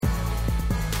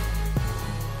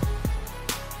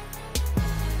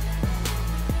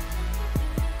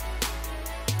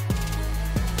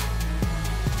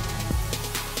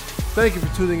Thank you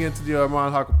for tuning in to the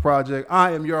Armand Hawker Project.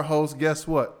 I am your host. Guess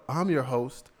what? I'm your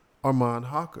host, Armand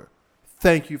Hawker.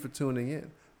 Thank you for tuning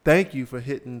in. Thank you for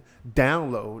hitting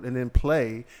download and then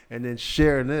play and then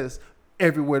sharing this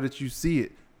everywhere that you see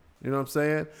it. You know what I'm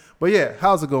saying? But yeah,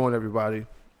 how's it going, everybody?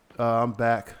 I'm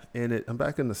back in it. I'm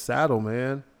back in the saddle,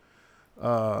 man.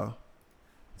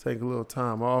 Take a little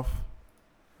time off.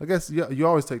 I guess you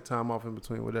always take time off in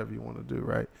between whatever you want to do,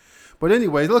 right? But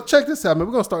anyway, look, check this out, man.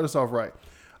 We're gonna start this off right.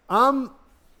 I'm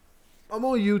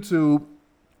on YouTube,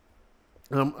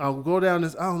 and I'll go down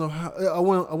this. I don't know how. I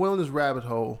went on this rabbit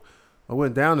hole. I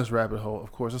went down this rabbit hole.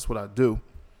 Of course, that's what I do.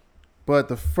 But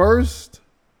the first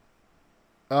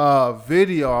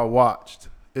video I watched,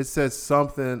 it said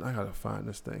something. I gotta find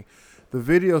this thing. The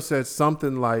video said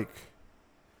something like,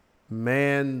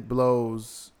 "Man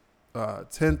blows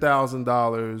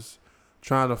 $10,000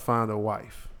 trying to find a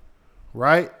wife."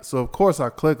 Right? So, of course, I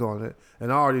click on it,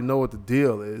 and I already know what the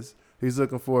deal is. He's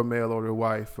looking for a mail order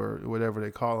wife or whatever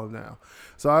they call them now.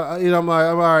 So, I'm like,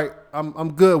 I'm all right.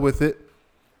 I'm good with it.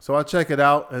 So, I check it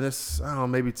out, and it's, I don't know,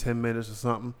 maybe 10 minutes or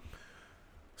something.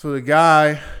 So, the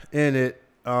guy in it,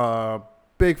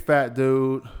 big fat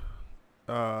dude,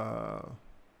 I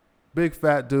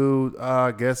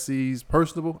guess he's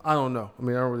personable. I don't know. I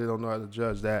mean, I really don't know how to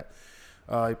judge that.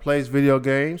 He plays video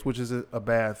games, which is a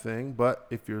bad thing. But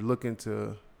if you're looking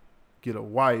to get a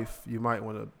wife, you might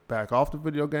want to back off the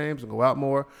video games and go out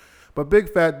more. But big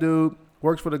fat dude,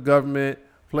 works for the government,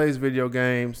 plays video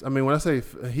games. I mean, when I say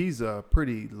he's a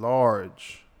pretty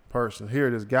large person.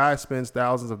 Here, this guy spends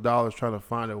thousands of dollars trying to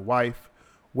find a wife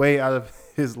way out of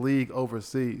his league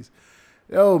overseas.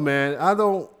 Yo, man,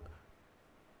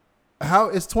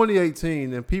 it's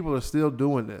 2018 and people are still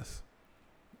doing this.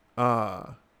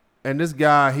 And this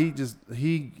guy, he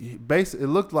basically, it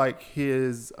looks like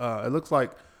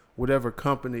whatever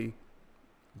company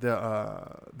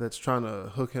that's trying to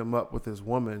hook him up with his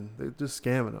woman, they're just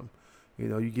scamming him. You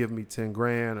know, you give me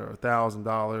 $10,000 or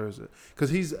 $1,000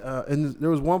 because and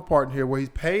there was one part in here where he's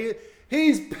paying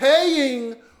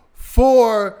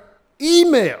for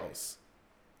emails.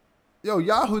 Yo,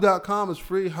 Yahoo.com is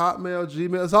free, Hotmail,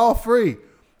 Gmail, it's all free.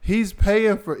 He's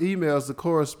paying for emails to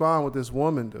correspond with this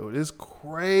woman, dude. It's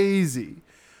crazy.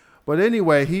 But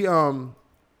anyway, he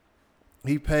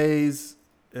pays.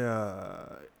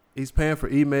 He's paying for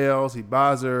emails. He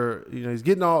buys her. You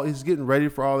know, he's getting ready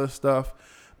for all this stuff.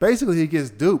 Basically, he gets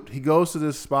duped. He goes to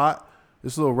this spot,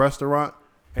 this little restaurant,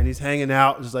 and he's hanging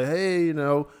out, just like, hey, you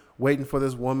know, waiting for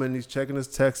this woman. He's checking his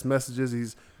text messages.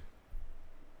 He's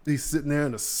sitting there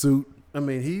in a suit. I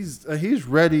mean, he's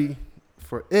ready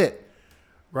for it.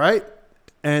 Right?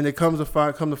 And it come to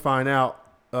find out,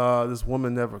 this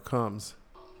woman never comes.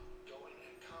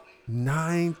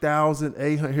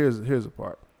 9,800. Here's the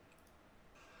part.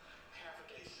 Half a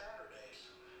day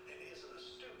Saturdays and isn't a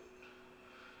student.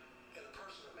 And the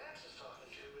person that Max is talking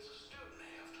to is a student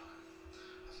halftime.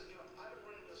 I said, I've been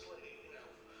running this lady,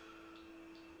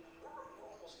 we're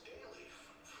almost daily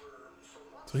for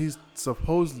months. So he's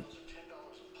supposedly $10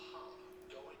 a pop.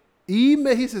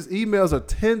 He says emails are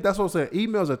 10. That's what I'm saying.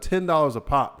 Emails are $10 a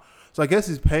pop. So I guess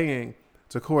he's paying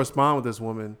to correspond with this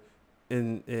woman.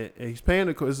 And he's paying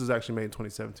this is actually made in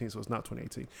 2017, so it's not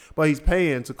 2018. But he's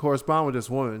paying to correspond with this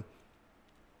woman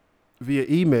via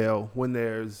email when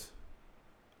there's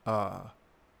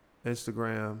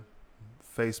Instagram,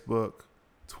 Facebook,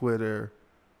 Twitter,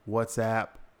 WhatsApp,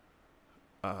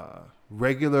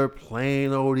 regular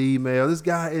plain old email. This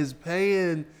guy is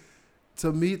paying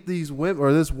to meet these women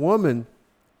or this woman,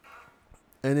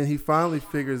 and then he finally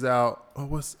figures out,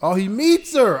 he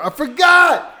meets her. I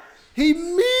forgot. He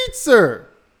meets her.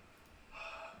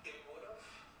 It would have,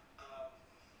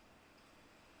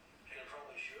 and it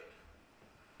probably should.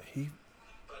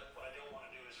 But what I don't want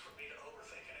to do is for me to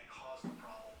overthink it and cause the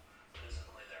problem that isn't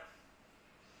really there.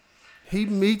 He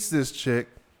meets this chick.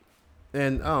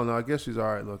 And I don't know, I guess she's all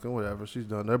right looking, whatever. She's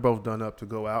done. They're both done up to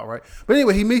go out, right? But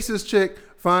anyway, he meets this chick,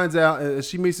 finds out, and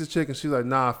she meets this chick, and she's like,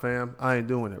 nah, fam, I ain't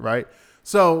doing it, right?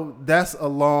 So that's a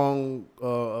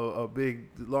big,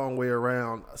 long way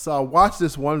around. So I watched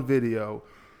this one video,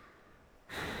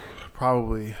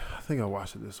 I think I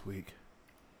watched it this week.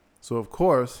 So, of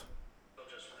course,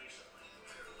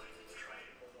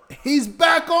 he's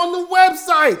back on the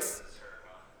websites.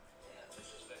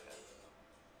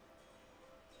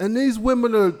 And these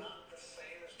women are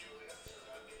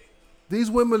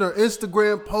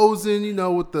Instagram posing, you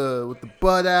know, with the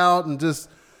butt out and just,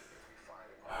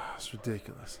 it's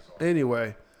ridiculous.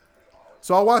 Anyway,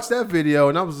 so I watched that video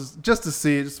and I was just to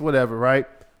see it, just whatever, right?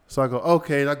 So I go,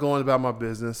 okay, and I go on about my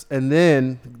business. And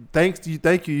then thank you,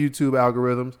 YouTube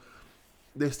algorithms,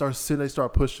 they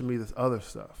start pushing me this other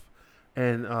stuff.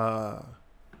 And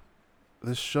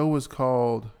this show is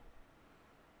called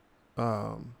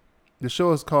the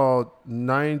show is called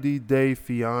 90 Day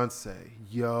Fiance.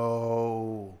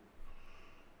 Yo.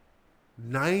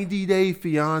 90 Day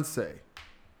Fiance.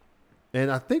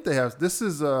 And I think they have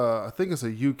I think it's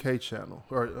a UK channel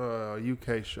or a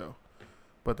UK show.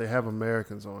 But they have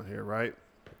Americans on here, right?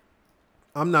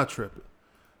 I'm not tripping.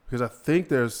 Because I think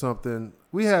there's something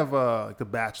we have like The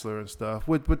Bachelor and stuff.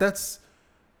 But that's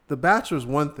The Bachelor is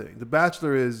one thing. The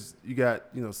Bachelor is you got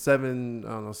 70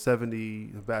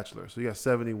 The Bachelor. So you got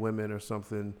 70 women or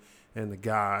something, and the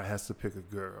guy has to pick a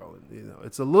girl. And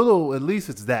it's a little. At least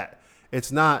it's that.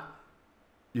 It's not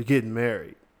you're getting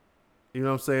married. You know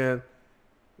what I'm saying?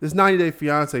 This 90 Day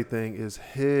Fiance thing is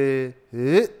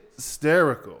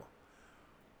hysterical.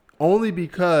 Only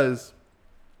because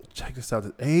check this out.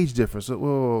 The age difference.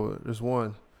 Whoa, there's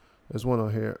one. There's one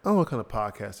on here. I don't know what kind of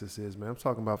podcast this is, man. I'm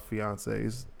talking about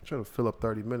fiancés. I'm trying to fill up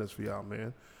 30 minutes for y'all,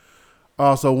 man.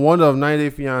 So one of 90 Day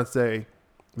Fiance,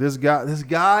 this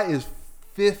guy is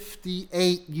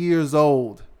 58 years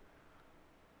old,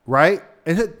 right?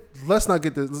 And let's not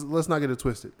get it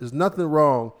twisted. There's nothing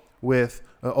wrong with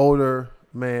an older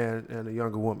man and a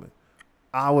younger woman.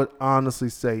 I would honestly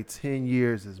say 10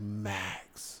 years is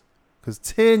max, because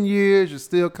 10 years you're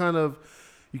still kind of.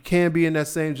 You can't be in that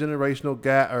same generational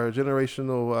gap or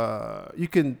generational. You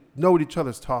can know what each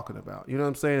other's talking about. You know what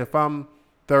I'm saying? If I'm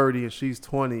 30 and she's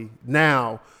 20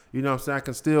 now, you know what I'm saying? I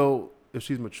can still, if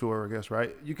she's mature, I guess,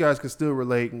 right? You guys can still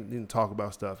relate and talk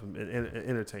about stuff and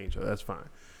entertain each other. That's fine.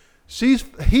 He's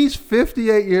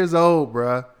 58 years old,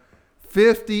 bruh.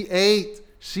 58.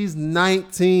 She's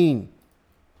 19.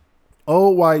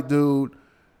 Old white dude,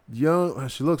 young.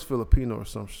 She looks Filipino or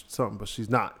something, but she's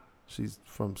not. She's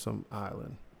from some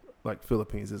island. Like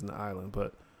Philippines isn't an island,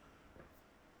 but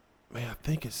man, I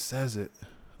think it says it.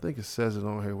 I think it says it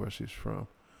on here where she's from.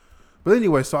 But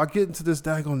anyway, so I get into this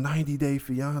daggone 90 Day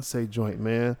Fiance joint,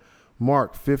 man.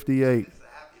 Mark, 58. It's the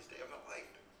happiest day of my life.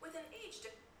 With an age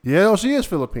Yeah, she is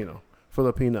Filipina,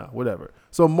 whatever.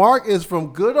 So Mark is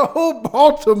from good old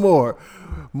Baltimore.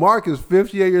 Mark is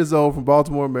 58 years old from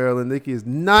Baltimore, Maryland. Nikki is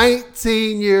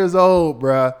 19 years old,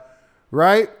 bruh.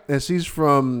 Right? And she's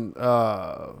from,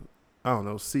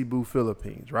 Cebu,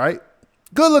 Philippines, right?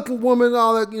 Good-looking woman,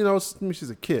 all that, I mean, she's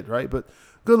a kid, right? But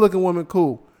good-looking woman,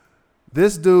 cool.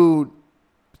 This dude,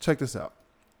 check this out.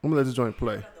 I'm going to let this joint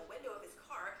play. on the window of his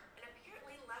car and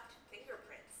apparently left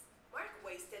fingerprints. Mark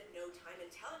wasted no time in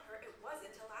telling her it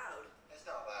wasn't allowed. It's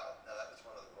not allowed. No, that was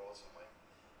one of the rules when my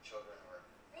children were.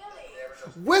 Really? They were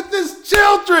supposed to With his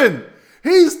children!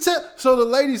 So the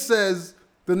lady says,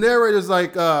 the narrator's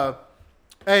like, the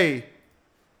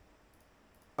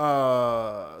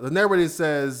narrator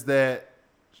says that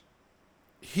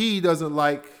he doesn't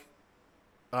like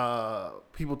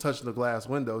people touching the glass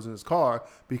windows in his car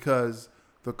because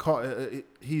the car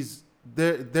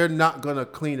they're not gonna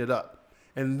clean it up.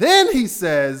 And then he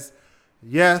says,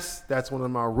 yes, that's one of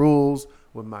my rules.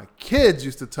 When my kids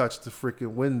used to touch the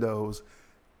freaking windows,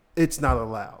 it's not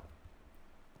allowed.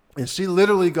 And she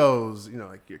literally goes,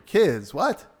 like, your kids,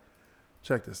 what?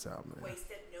 Check this out, man.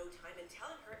 Wasted no time in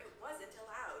telling her it wasn't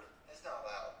allowed. It's not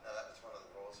allowed. No, that was one of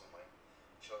the rules when my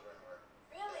children were.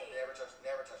 Really? They never touch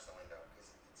the window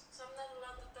because So I'm not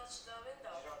allowed to touch the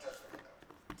window. you don't touch the window.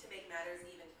 To make matters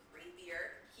even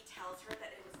creepier, he tells her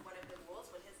that it was one of the rules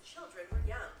when his children were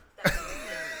young. That's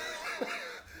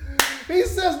He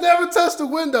says never touch the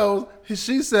windows.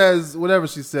 She says whatever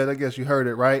she said. I guess you heard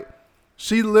it, right?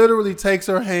 She literally takes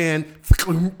her hand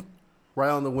right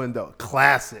on the window.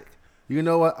 Classic. You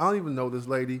know what? I don't even know this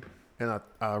lady, and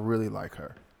I really like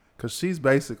her. Because she's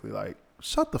basically like,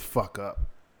 shut the fuck up.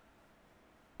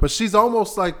 But she's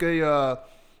almost like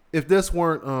if this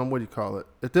weren't, what do you call it?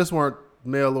 If this weren't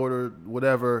mail order,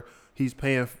 whatever, he's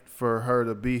paying for her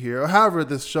to be here, or however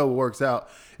this show works out.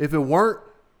 If it weren't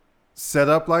set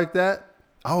up like that,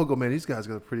 I would go, man, these guys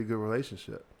got a pretty good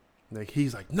relationship. Like,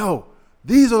 he's like, no,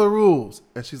 these are the rules.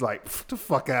 And she's like, get the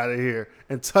fuck out of here,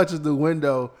 and touches the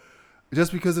window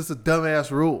just because it's a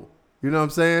dumbass rule. You know what I'm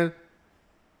saying?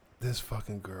 This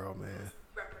fucking girl, man.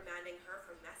 reprimanding her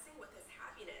for messing with his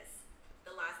happiness.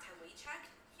 The last time we checked,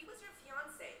 he was her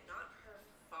fiance, not her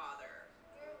father.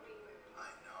 You're weird.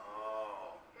 I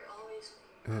know. You're always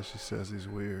weird. And she says he's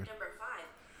weird. Number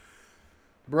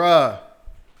 5. Bruh.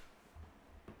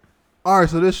 All right,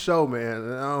 so this show,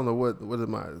 man, I don't know what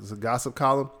am I? It's a gossip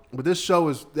column, but this show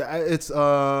it's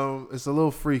a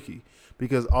little freaky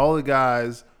because all the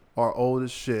guys are old as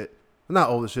shit. Not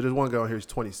old as shit. There's one guy on here. He's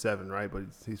 27, right? But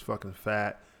he's fucking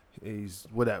fat. He's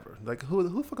whatever. Like who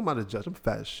the fuck am I to judge? I'm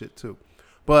fat as shit too.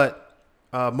 But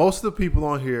Most of the people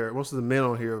on here, most of the men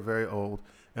on here are very old,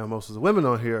 and most of the women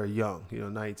on here are young,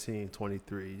 19,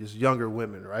 23, just younger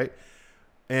women, right?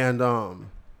 And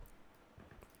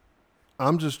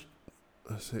I'm just,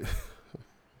 let's see.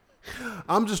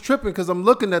 I'm just tripping because I'm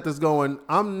looking at this going,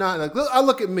 I'm not, like, I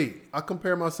look at me. I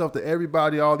compare myself to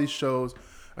everybody, all these shows,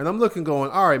 and I'm looking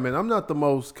going, all right, man, I'm not the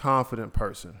most confident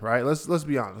person, right? Let's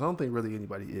be honest. I don't think really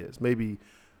anybody is. Maybe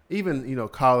even,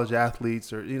 college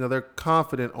athletes or, they're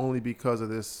confident only because of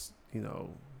this,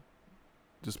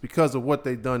 just because of what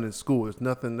they've done in school. It's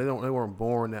nothing, they weren't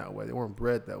born that way. They weren't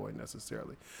bred that way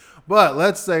necessarily. But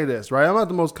let's say this, right? I'm not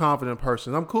the most confident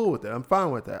person. I'm cool with that. I'm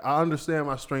fine with that. I understand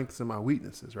my strengths and my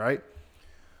weaknesses, right?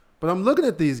 But I'm looking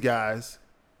at these guys,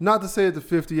 not to say that the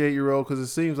 58-year-old, because it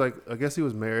seems like, I guess he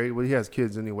was married, but he has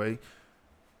kids anyway.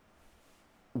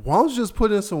 Why don't you just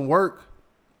put in some work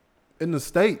in the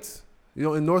States,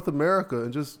 in North America,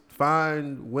 and just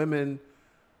find women,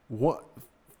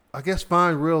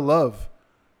 find real love.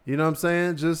 You know what I'm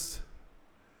saying? Just,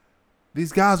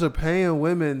 these guys are paying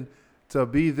women to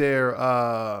be there,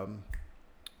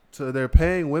 they're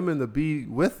paying women to be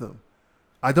with them.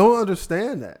 I don't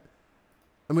understand that.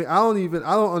 I mean, I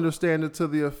don't understand it to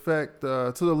the effect,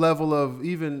 to the level of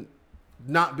even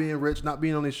not being rich, not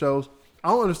being on these shows. I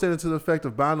don't understand it to the effect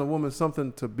of buying a woman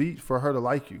something to beat for her to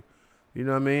like you. You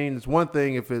know what I mean? It's one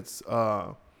thing if it's,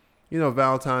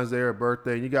 Valentine's Day or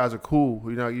birthday, and you guys are cool.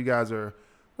 You guys are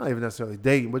not even necessarily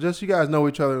dating, but just you guys know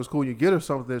each other. It's cool. You get her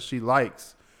something that she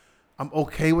likes. I'm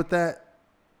okay with that.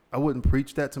 I wouldn't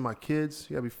preach that to my kids.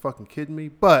 You gotta be fucking kidding me.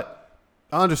 But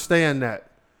I understand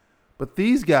that. But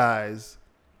these guys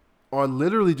are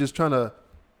literally just trying to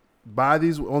buy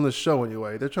these, on the show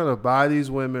anyway, they're trying to buy these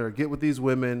women or get with these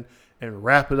women and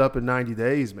wrap it up in 90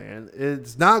 days, man.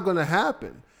 It's not going to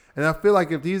happen. And I feel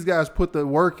like if these guys put that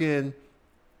work in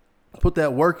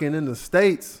the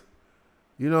States,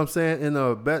 you know what I'm saying, in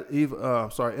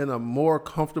a more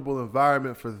comfortable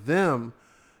environment for them,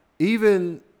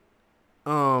 even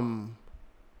if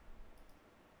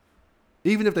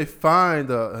they find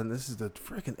and this is the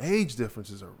freaking age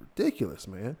differences are ridiculous,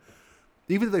 man.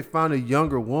 Even if they find a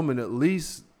younger woman, at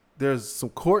least there's some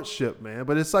courtship, man.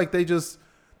 But it's like they just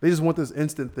want this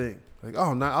instant thing. Like,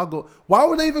 oh, now I'll go. Why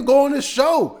would they even go on this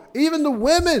show? Even the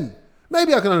women.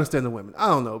 Maybe I can understand the women. I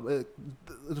don't know.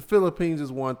 The Philippines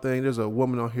is one thing. There's a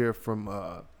woman on here from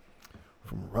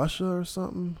Russia or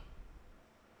something.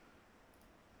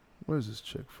 Where's this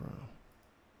chick from?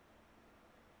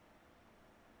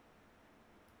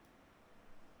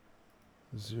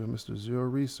 Mr. Zero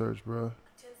Research, bro.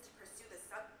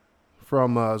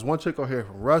 From there's one chick on here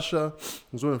from Russia.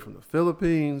 There's women from the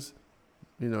Philippines.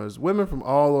 There's women from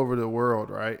all over the world,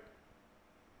 right?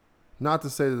 Not to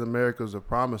say that America is a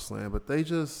promised land, but I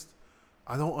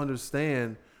don't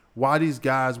understand why these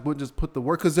guys wouldn't just put the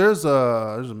work. Because there's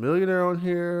a millionaire on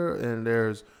here, and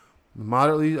there's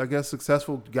moderately, I guess,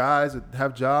 successful guys that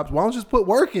have jobs. Why don't you just put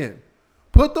work in?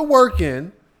 Put the work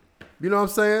in. You know what I'm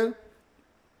saying?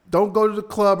 Don't go to the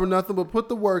club or nothing, but put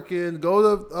the work in.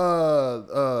 Go to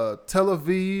Tel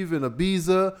Aviv and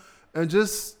Ibiza and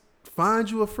just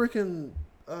find you a freaking,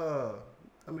 I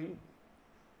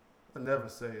never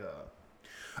say,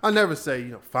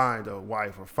 find a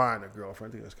wife or find a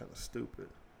girlfriend. I think that's kind of stupid.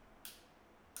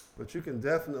 But you can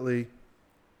definitely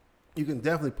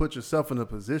put yourself in a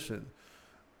position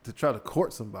to try to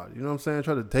court somebody. You know what I'm saying?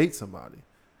 Try to date somebody.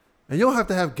 And you don't have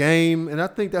to have game. And I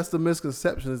think that's the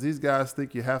misconception is these guys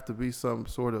think you have to be some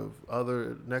sort of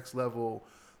other next level.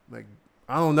 Like,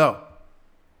 I don't know.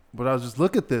 But I just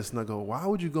look at this and I go, why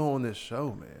would you go on this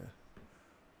show, man?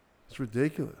 It's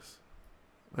ridiculous.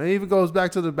 And it even goes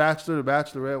back to The Bachelor, The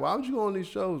Bachelorette. Why would you go on these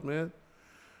shows, man?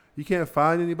 You can't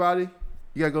find anybody.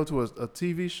 You got to go to a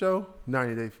TV show.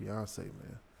 90 Day Fiance,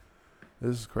 man.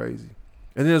 This is crazy.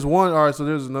 And there's one, all right, so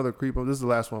there's another creep. This is the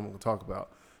last one I'm going to talk about.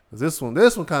 This one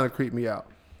kind of creeped me out.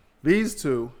 These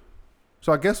two,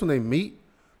 so I guess when they meet,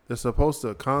 they're supposed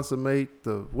to consummate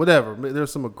the whatever.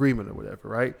 There's some agreement or whatever,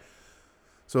 right?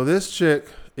 So this chick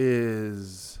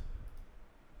is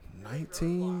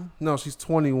 19. No, she's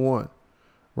 21,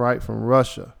 right, from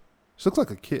Russia. She looks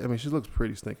like a kid. I mean, she looks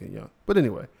pretty stinking young. But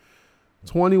anyway,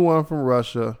 21 from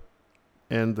Russia,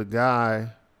 and the guy,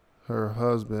 her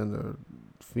husband or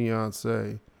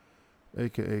fiance,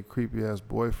 a.k.a. creepy-ass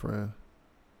boyfriend.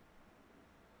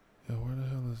 Yeah, where the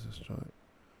hell is this joint?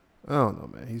 I don't know,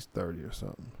 man. He's 30 or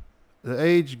something. The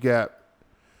age gap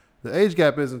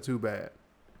isn't too bad.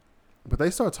 But they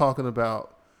start talking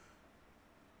about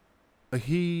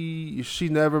she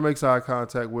never makes eye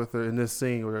contact with her in this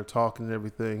scene where they're talking and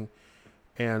everything.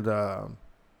 And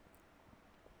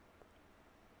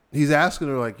he's asking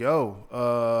her like,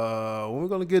 "Yo, when we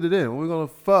gonna get it in? When we gonna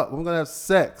fuck? When we gonna have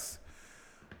sex?"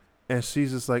 And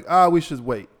she's just like, we should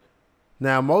wait.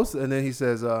 Now and then he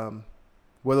says,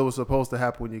 whether it was supposed to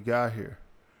happen when you got here,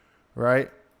 right?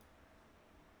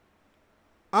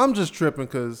 I'm just tripping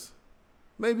because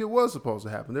maybe it was supposed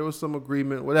to happen. There was some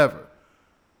agreement, whatever,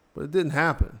 but it didn't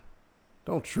happen.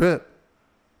 Don't trip.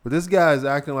 But this guy is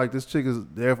acting like this chick is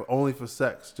there only for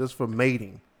sex, just for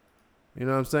mating. You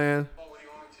know what I'm saying? What do you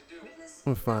want me to do?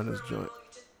 Let me find this joint.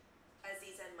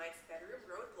 Aziza and Mike's bedroom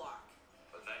roadblock.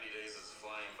 But 90 days is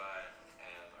flying by,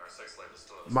 and our sex life is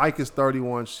still. Mike is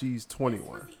 31. She's 21. This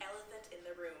was the elephant in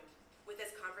the room. With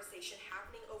this conversation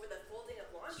happening over the folding of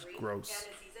laundry, gross.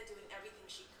 and Aziza doing everything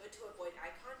she could to avoid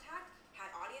eye contact, had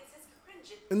audiences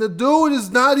cringing. And the dude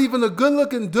is not even a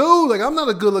good-looking dude. Like, I'm not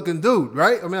a good-looking dude,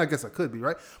 right? I mean, I guess I could be,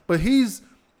 right? But he's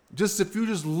just, if you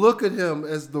just look at him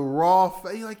as the raw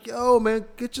face, you're like, yo, man,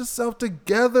 get yourself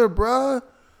together, bruh.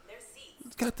 Their seats.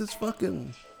 He's got this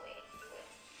fucking...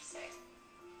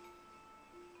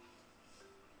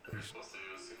 We're supposed to do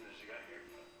as soon as you got here.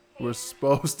 We're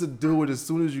supposed to do it as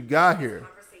soon as you got here.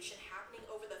 Conversation happening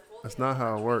over the folding That's of not how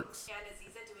it laundry, works. And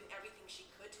Aziza doing everything she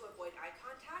could to avoid eye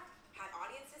contact, had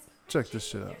audiences Check this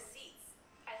shit cringing in out. their seats.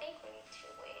 I think we need to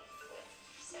wait with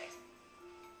sex.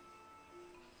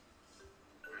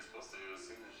 We're supposed to do as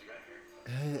soon as you got here.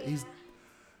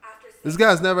 After This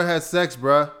guy's never had sex,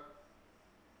 bruh.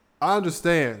 I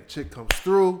understand. Chick comes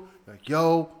through, like,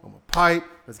 yo, I'm a pipe.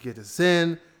 Let's get this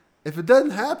in. If it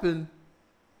doesn't happen,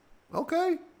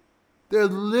 okay. There are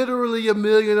literally a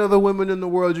million other women in the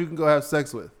world you can go have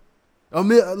sex with.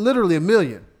 Literally a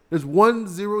million. There's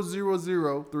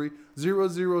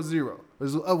 1,000,3,000.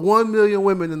 There's 1 million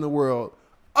women in the world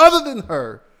other than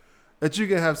her that you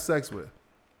can have sex with.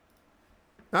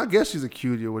 I guess she's a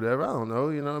cutie or whatever. I don't know.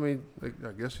 You know what I mean?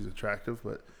 I guess she's attractive,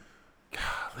 but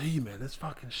golly, man, this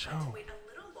fucking to show. wait a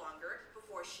little longer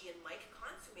before she and Mike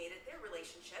consummated their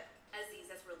relationship.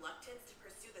 Aziza's reluctance to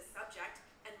pursue the subject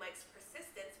and Mike's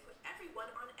persistence put everyone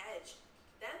on edge.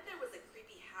 Then there was a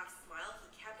creepy half smile he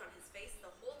kept on his face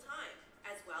the whole time,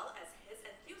 as well as his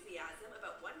enthusiasm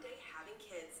about one day having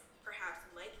kids. Perhaps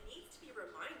Mike needs to be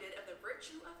reminded of the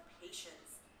virtue of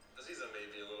patience. Aziza may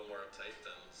be a little more uptight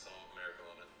than some American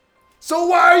women. So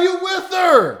why are you with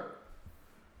her?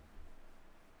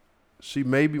 She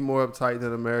may be more uptight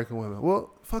than American women.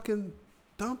 Well, fucking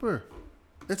dump her.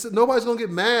 Nobody's gonna get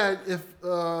mad if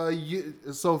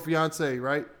fiance,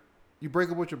 right? You break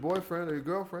up with your boyfriend or your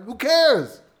girlfriend. Who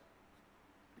cares?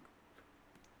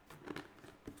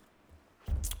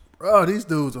 Bro, these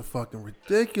dudes are fucking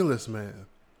ridiculous, man.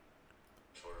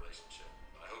 For a relationship.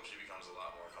 I hope she becomes a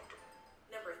lot more comfortable.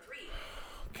 Number 3.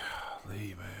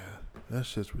 Golly, man, that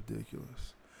shit's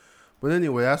ridiculous. But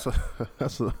anyway, that's what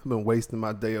I've been wasting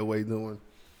my day away doing,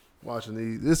 watching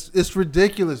these. It's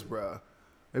ridiculous, bro.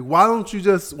 Like, why don't you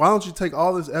take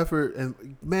all this effort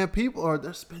and, man,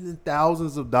 they're spending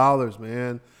thousands of dollars,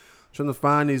 man, trying to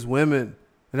find these women.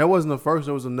 And that wasn't the first.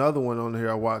 There was another one on here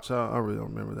I watched. I really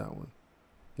don't remember that one.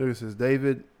 Look, it says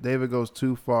David goes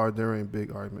too far during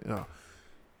big argument. No.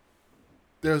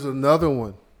 There's another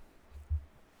one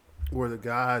where the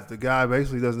guy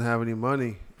basically doesn't have any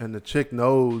money, and the chick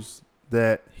knows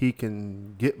that he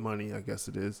can get money, I guess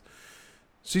it is.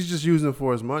 She's just using it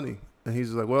for his money. And he's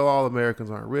just like, well, all Americans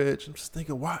aren't rich. I'm just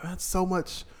thinking, wow, that's so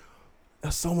much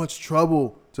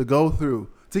trouble to go through.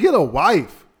 To get a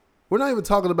wife. We're not even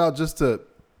talking about just to,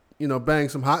 bang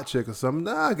some hot chick or something.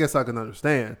 Nah, I guess I can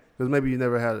understand. Because maybe you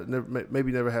never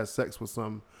had sex with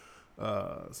some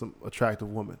attractive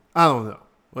woman. I don't know.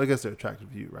 Well, I guess they're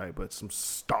attractive to you, right? But some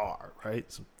star,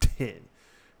 right? Some 10,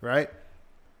 right?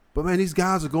 But man, these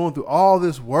guys are going through all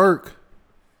this work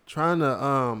trying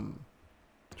to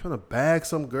bag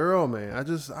some girl, man. I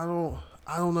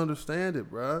don't understand it,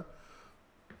 bruh.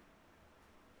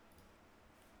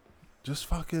 Just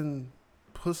fucking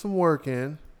put some work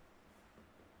in.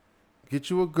 Get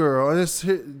you a girl and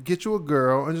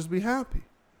just be happy.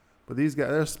 But these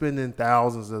guys, they're spending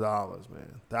thousands of dollars,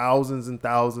 man. Thousands and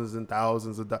thousands and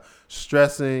thousands of dollars.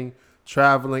 Stressing,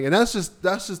 traveling. And that's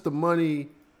just the money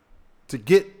to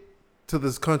get to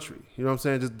this country. You know what I'm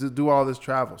saying? Just to do all this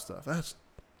travel stuff. That's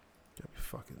gotta be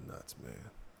fucking nuts, man.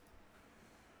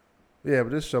 Yeah,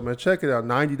 but this show, man, check it out.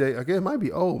 90 Day. Again, it might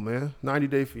be old, man. 90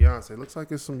 Day Fiance. Looks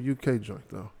like it's some UK joint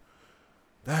though.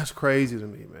 That's crazy to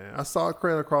me, man. I saw a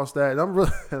credit across that,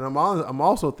 and I'm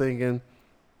also thinking,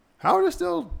 how are there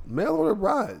still mail order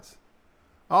brides?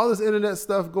 All this internet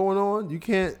stuff going on. You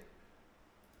can't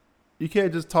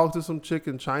just talk to some chick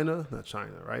in China, not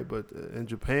China, right? But in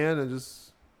Japan, and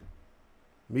just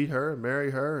meet her and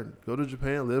marry her and go to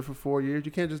Japan, live for 4 years.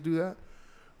 You can't just do that,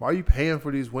 Why are you paying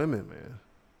for these women, man?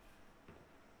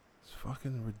 It's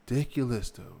fucking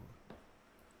ridiculous, dude.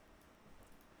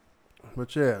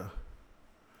 But yeah,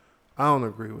 I don't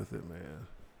agree with it, man.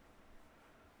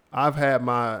 I've had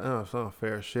my some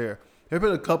fair share. There's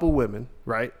been a couple women,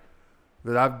 right,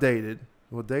 that I've dated.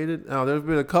 Well, dated? No, there's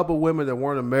been a couple women that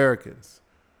weren't Americans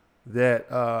that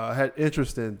had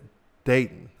interest in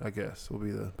dating, I guess would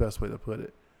be the best way to put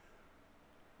it.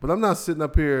 But I'm not sitting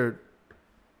up here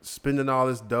spending all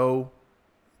this dough.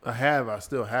 I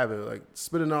still have it. Like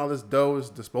spending all this dough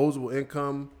is disposable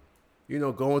income,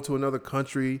 going to another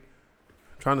country,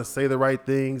 trying to say the right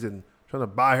things and trying to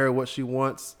buy her what she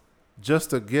wants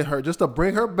just to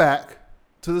bring her back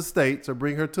to the States or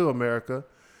bring her to America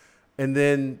and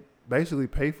then basically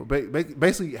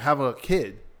basically have a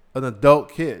kid, an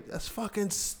adult kid. That's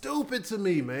fucking stupid to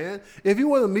me, man. If you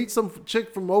want to meet some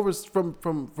chick from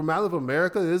out of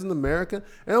America that isn't American,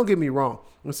 and don't get me wrong.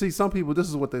 And see, some people, this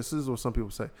is what some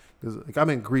people say. Because like I'm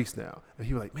in Greece now, and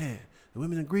people are like, man, the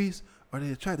women in Greece, are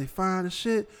they attractive? They fine as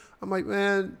shit. I'm like,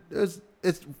 man, it's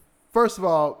first of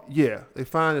all, yeah, they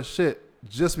fine as shit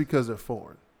just because they're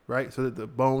foreign, right? So that the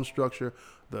bone structure,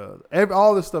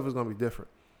 all this stuff is gonna be different.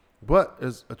 But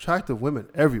there's attractive women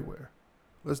everywhere.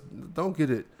 Don't get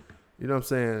it, you know what I'm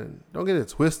saying? Don't get it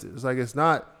twisted. It's like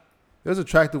there's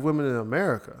attractive women in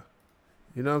America.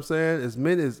 You know what I'm saying? As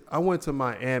many as I went to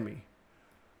Miami.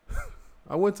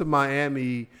 I went to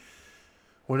Miami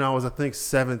when I was, I think,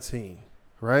 17,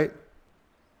 right?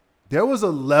 There was a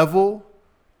level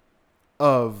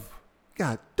of,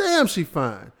 God damn, she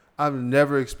fine, I've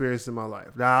never experienced in my life.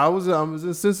 Now, I was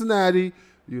in Cincinnati,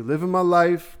 living my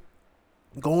life,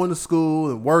 going to school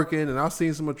and working, and I've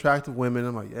seen some attractive women.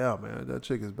 I'm like, yeah, man, that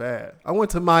chick is bad. I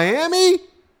went to Miami.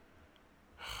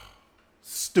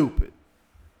 Stupid.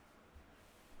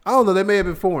 I don't know. They may have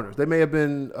been foreigners. They may have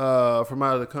been from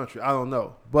out of the country. I don't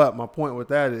know. But my point with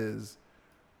that is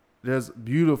there's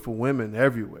beautiful women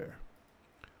everywhere.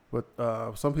 But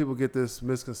some people get this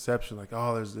misconception like,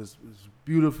 oh, there's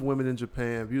beautiful women in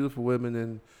Japan, beautiful women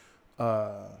in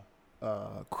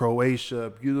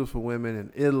Croatia, beautiful women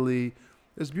in Italy.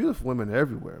 There's beautiful women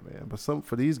everywhere, man. But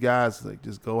for these guys, like,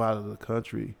 just go out of the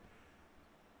country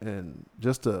and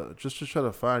just to try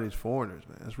to find these foreigners,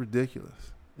 man. It's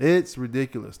ridiculous. It's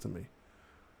ridiculous to me.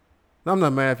 Now, I'm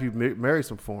not mad if you marry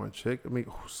some foreign chick. I mean,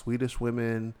 Swedish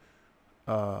women.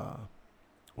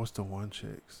 What's the one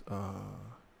chicks?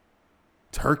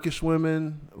 Turkish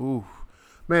women. Ooh,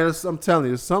 man, I'm telling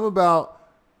you, there's something about.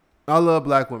 I love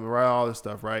black women, right? All this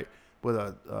stuff, right?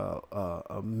 But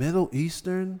a Middle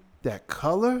Eastern, that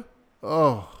color,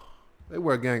 oh, they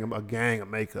wear a gang of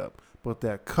makeup. But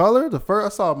that color, I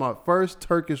saw my first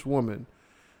Turkish woman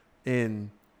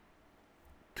in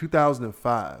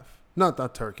 2005.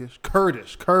 Not Turkish,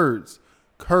 Kurdish.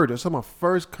 I saw my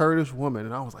first Kurdish woman,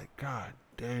 and I was like, God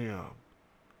damn,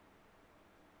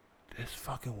 this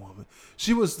fucking woman.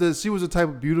 She was the type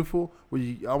of beautiful where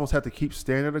you almost have to keep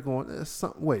staring at her, going, "There's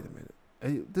something. Wait a minute,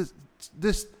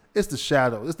 this it's the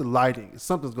shadow, it's the lighting,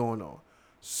 something's going on."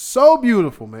 So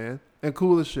beautiful, man, and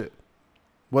cool as shit.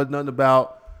 Wasn't nothing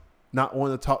about not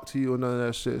wanting to talk to you or none of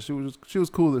that shit. She was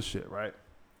cool as shit, right?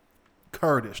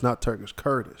 Kurdish, not Turkish,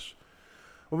 Kurdish.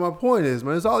 But my point is,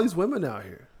 man, there's all these women out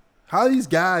here. How are these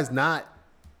guys not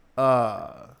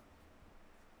how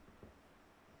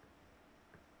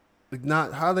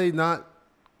they not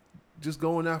just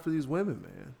going after these women,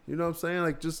 man? You know what I'm saying?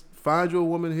 Like, just find you a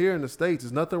woman here in the States.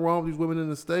 There's nothing wrong with these women in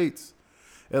the States.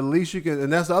 At least you can,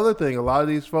 and that's the other thing. A lot of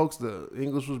these folks, the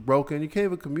English was broken. You can't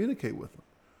even communicate with them.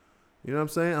 You know what I'm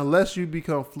saying? Unless you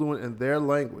become fluent in their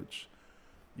language,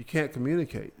 you can't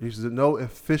communicate. There's no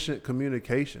efficient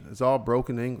communication. It's all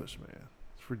broken English, man.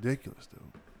 It's ridiculous, dude.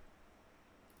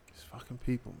 These fucking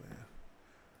people, man.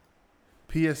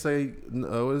 PSA,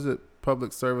 what is it?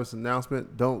 Public service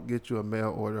announcement: don't get you a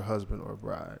mail order husband or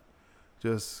bride.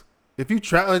 Just, if you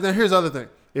travel, now here's the other thing.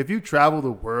 If you travel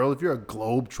the world, if you're a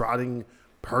globe-trotting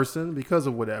person because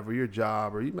of whatever, your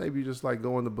job, or you maybe just like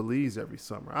going to Belize every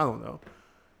summer, I don't know,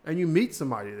 and you meet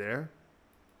somebody there,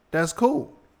 that's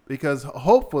cool. Because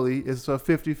hopefully it's a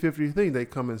 50-50 thing. They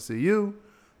come and see you,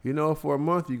 for a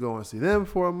month. You go and see them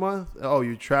for a month. Oh,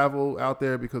 you travel out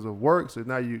there because of work. So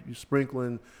now you're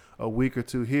sprinkling a week or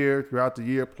two here throughout the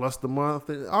year plus the month.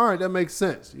 And, all right, that makes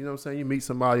sense. You know what I'm saying? You meet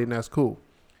somebody and that's cool.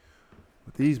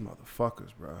 But these motherfuckers,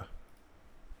 bro,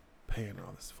 paying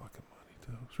all this fucking money,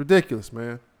 dude. It's ridiculous,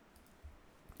 man.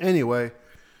 Anyway,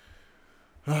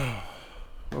 where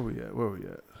we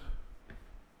at?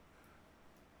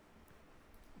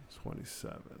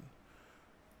 27.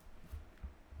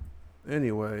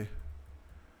 Anyway,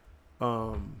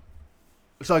 so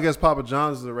I guess Papa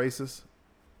John's is a racist.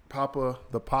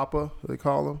 Papa, they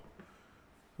call him.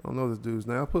 I don't know this dude's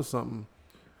name. I'll put something.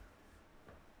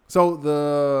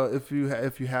 So if you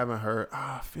haven't heard,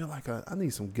 I feel like I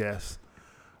need some guests.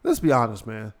 Let's be honest,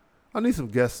 man. I need some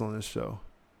guests on this show.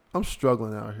 I'm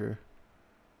struggling out here.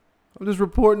 I'm just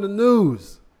reporting the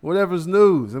news. Whatever's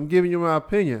news. I'm giving you my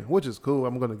opinion, which is cool.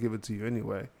 I'm going to give it to you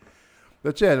anyway.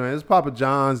 But yeah, man, this Papa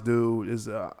John's dude is,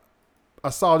 I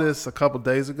saw this a couple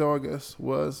days ago, I guess,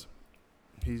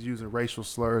 he's using racial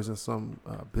slurs in some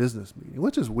business meeting,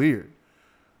 which is weird.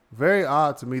 Very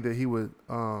odd to me that he would,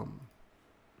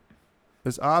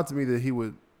 it's odd to me that he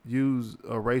would use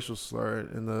a racial slur.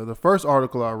 In the first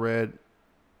article I read,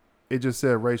 it just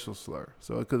said racial slur.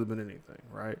 So it could have been anything,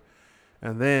 right?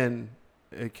 And then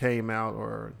it came out,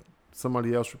 or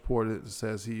somebody else reported, it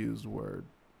says he used the word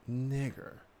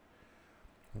nigger,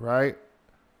 right?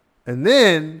 And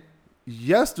then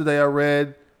yesterday I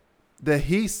read that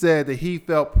he said that he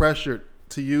felt pressured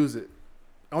to use it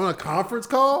on a conference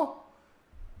call.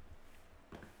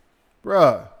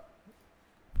 Bruh,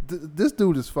 this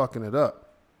dude is fucking it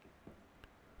up.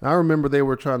 I remember they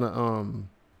were trying to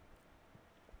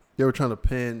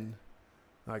pin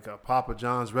like a Papa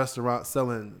John's restaurant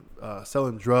selling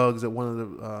drugs at one of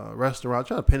the restaurants,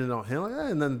 trying to pin it on him. Like,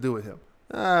 had nothing to do with him.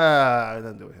 Had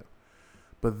nothing to do with him.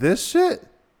 But this shit,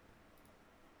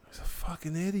 he's a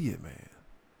fucking idiot, man.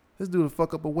 This dude will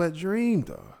fuck up a wet dream,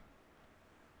 dog.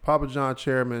 Papa John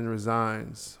chairman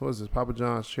resigns. What is this? Papa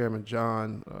John's chairman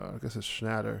John, I guess it's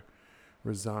Schnatter,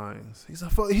 resigns.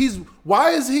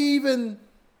 Why is he even?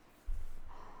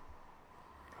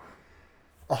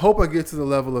 I hope I get to the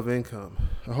level of income.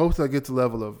 I hope I get to the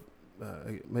level of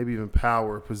maybe even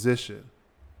power, position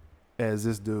as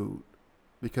this dude,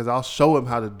 because I'll show him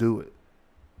how to do it.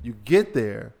 You get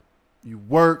there, you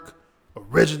work,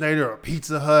 originator or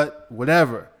Pizza Hut,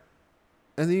 whatever,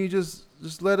 and then you just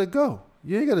let it go.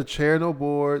 You ain't got to chair no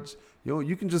boards.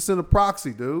 You can just send a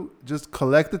proxy, dude. Just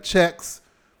collect the checks,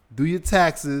 do your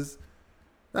taxes.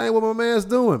 That ain't what my man's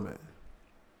doing, man.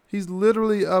 He's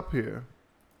literally up here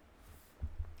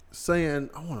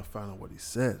saying, I want to find out what he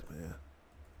says, man.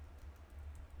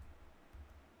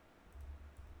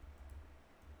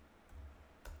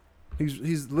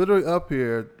 He's literally up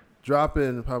here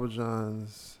dropping Papa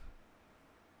John's.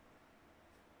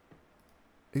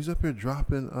 He's up here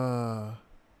dropping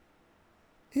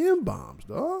M-bombs,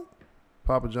 dog.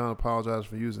 Papa John apologized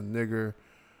for using nigger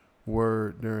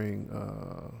word during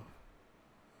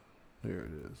here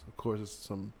it is. Of course, it's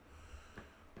some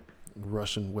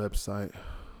Russian website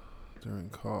during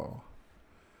call.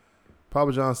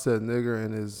 Papa John said nigger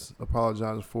and is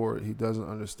apologizing for it. He doesn't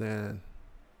understand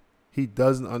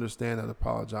that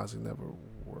apologizing never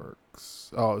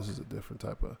works. Oh, this is a different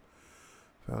type of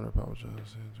founder apologizing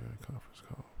during a conference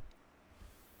call.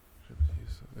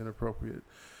 Inappropriate.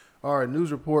 All right,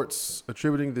 news reports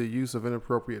attributing the use of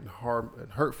inappropriate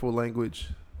and hurtful language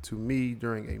to me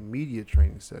during a media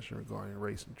training session regarding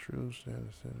race and truth.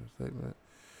 Statement.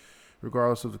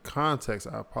 Regardless of the context,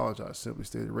 I apologize. Simply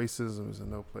stated, racism is in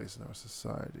no place in our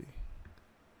society.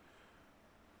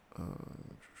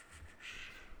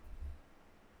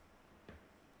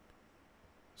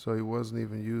 So he wasn't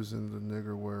even using the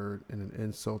nigger word in an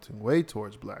insulting way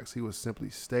towards blacks. He was simply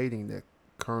stating that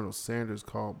Colonel Sanders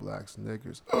called blacks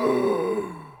niggers.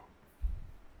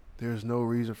 There's no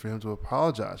reason for him to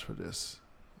apologize for this.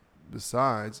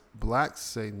 Besides, blacks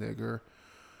say nigger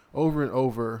over and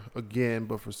over again,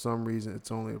 but for some reason it's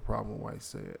only a problem when whites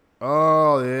say it.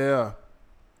 Oh yeah,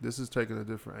 this is taking a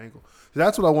different angle. So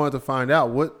that's what I wanted to find out.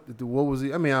 What was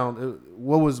he? I mean,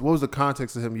 what was the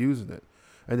context of him using it?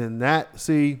 And then that.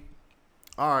 See,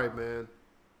 all right, man.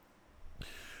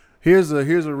 Here's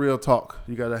a real talk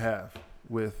you got to have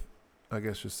with, I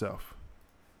guess, yourself.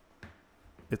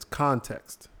 It's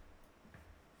context.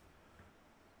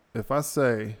 If I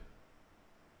say,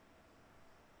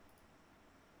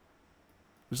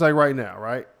 just like right now,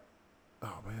 right?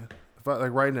 Oh man, if I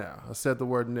like right now, I said the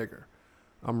word nigger.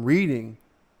 I'm reading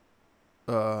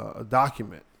a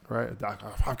document, right?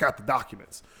 I've got the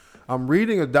documents. I'm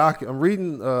reading a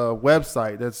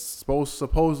website that's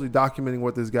supposedly documenting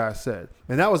what this guy said,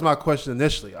 and that was my question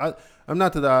initially. I'm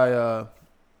not that I.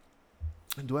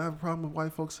 Do I have a problem with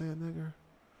white folks saying nigger?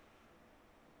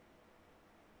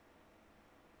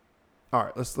 All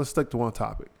right, let's stick to one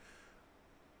topic.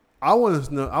 I wanted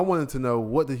to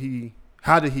know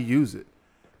how did he use it?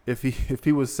 If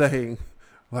he was saying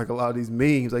like a lot of these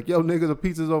memes, like yo nigga, the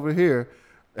pizza's over here,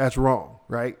 that's wrong,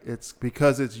 right? It's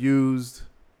because it's used.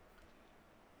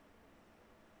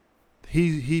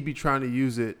 He be trying to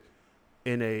use it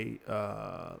in a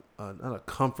not a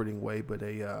comforting way, but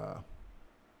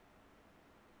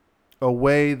a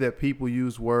way that people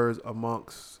use words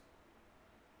amongst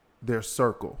their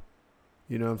circle.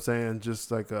 You know what I'm saying?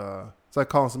 Just like it's like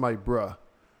calling somebody bruh.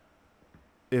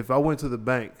 If I went to the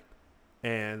bank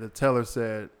and the teller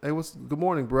said, "Hey, good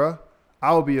morning, bruh,"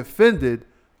 I would be offended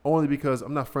only because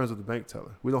I'm not friends with the bank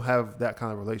teller. We don't have that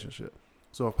kind of relationship.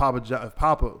 So if what can I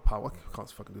call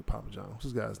this fucking dude Papa John? What's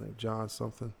this guy's name? John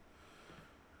something.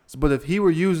 So, but if he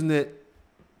were using it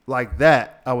like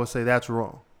that, I would say that's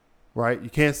wrong, right? You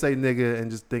can't say nigga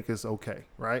and just think it's okay,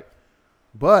 right?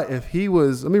 But if he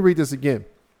was, let me read this again.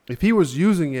 If he was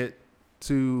using it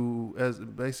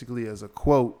as a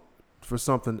quote for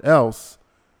something else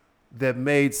that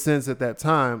made sense at that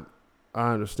time,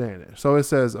 I understand it. So it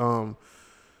says, so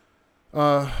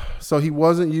he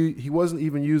wasn't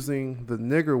even using the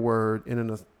nigger word I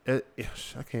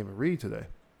can't even read today.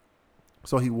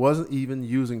 So he wasn't even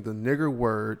using the nigger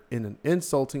word in an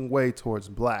insulting way towards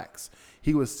blacks.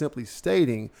 He was simply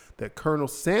stating that Colonel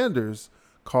Sanders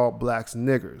called blacks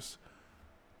niggers.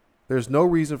 There's no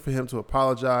reason for him to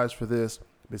apologize for this.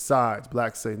 Besides,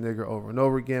 blacks say nigger over and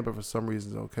over again, but for some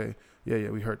reason it's okay. Yeah,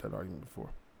 we heard that argument before.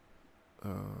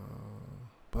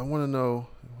 But I want to know.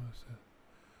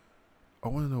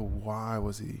 Why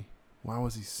was he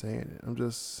saying it? I'm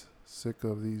just sick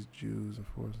of these Jews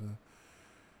enforcing.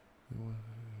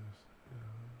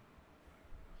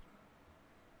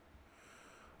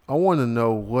 I want to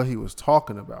know what he was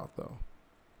talking about, though.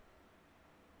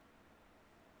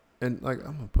 And like,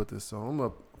 I'm gonna put this on. I'm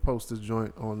gonna post this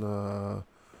joint on the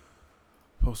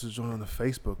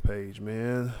Facebook page,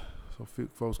 man, so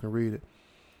folks can read it.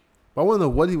 But I want to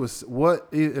know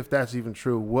if that's even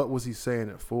true. What was he saying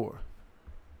it for?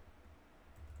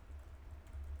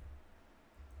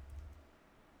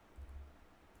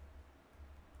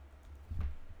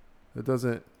 It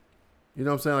doesn't, you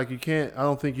know what I'm saying? Like I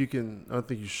don't think you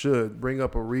should bring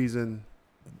up a reason,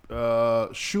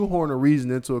 shoehorn a reason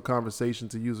into a conversation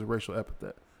to use a racial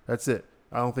epithet. That's it.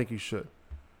 I don't think you should.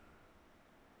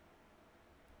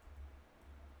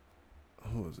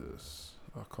 Who is this?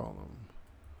 I'll call him.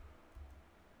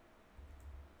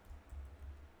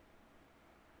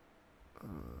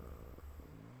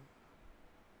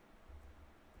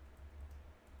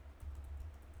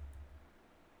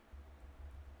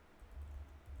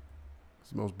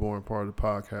 It's the most boring part of the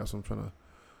podcast. So I'm trying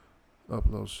to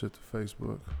upload shit to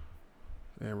Facebook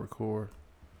and record.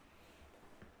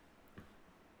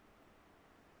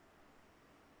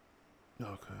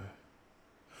 Okay.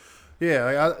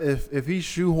 Yeah, if he's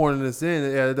shoehorning this in,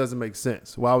 it doesn't make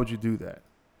sense. Why would you do that?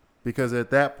 Because at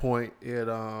that point,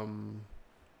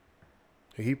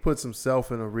 he puts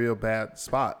himself in a real bad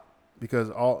spot. Because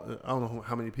I don't know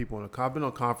how many people I've been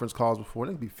on conference calls before.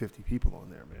 There could be 50 people on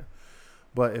there, man.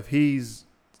 But if he's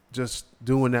just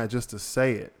doing that just to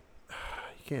say it,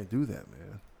 you can't do that,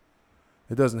 man.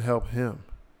 It doesn't help him.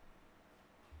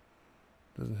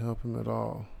 It doesn't help him at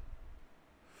all.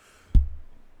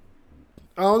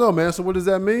 I don't know, man. So what does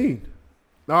that mean?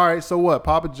 All right, so what?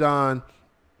 I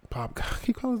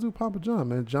keep calling this dude Papa John,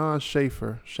 man. John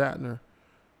Schattner.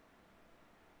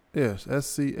 Yes,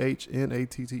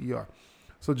 Schnatter.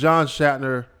 So John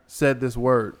Schattner said this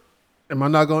word. Am I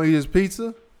not going to eat his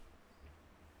pizza?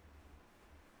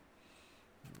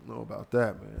 I don't know about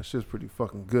that, man. That shit's pretty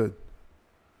fucking good.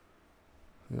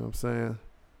 You know what I'm saying?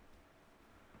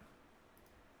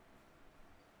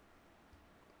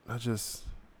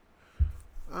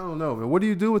 I don't know, man. What do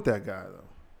you do with that guy, though?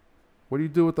 What do you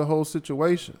do with the whole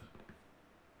situation?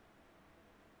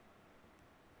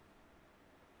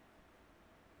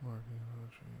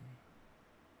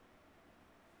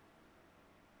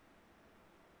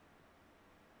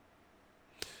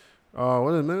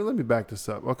 Let me back this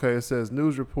up. Okay, it says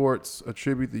news reports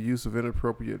attribute the use of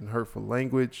inappropriate and hurtful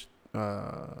language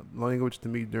to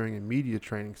me during a media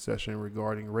training session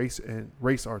regarding race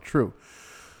are true.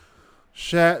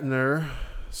 Snatter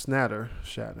said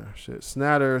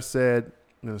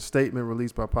in a statement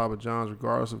released by Papa John's,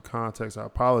 regardless of context, I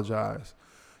apologize.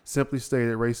 Simply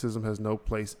stated, racism has no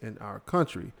place in our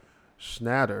country.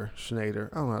 Schneider, I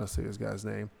don't know how to say this guy's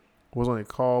name, was on a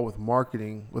call with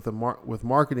marketing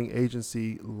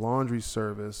agency Laundry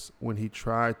Service when he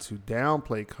tried to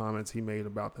downplay comments he made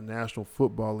about the National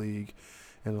Football League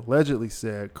and allegedly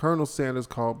said Colonel Sanders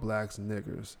called blacks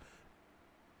niggers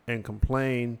and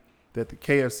complained that the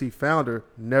KFC founder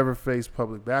never faced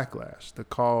public backlash. The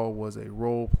call was a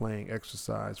role-playing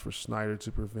exercise for Snyder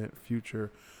to prevent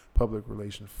future public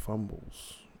relation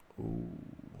fumbles. Ooh.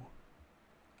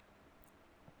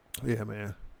 Yeah,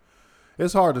 man.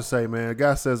 It's hard to say, man. A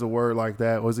guy says a word like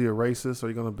that. Was he a racist? Are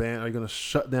you going to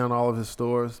shut down all of his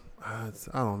stores? I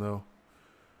don't know.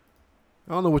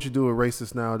 I don't know what you do with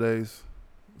racists nowadays.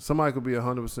 Somebody could be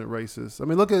 100% racist. I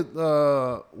mean, look at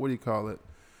what do you call it?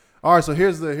 All right, so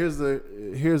here's the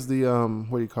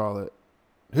what do you call it?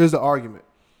 Here's the argument.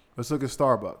 Let's look at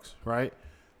Starbucks, right?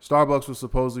 Starbucks was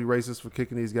supposedly racist for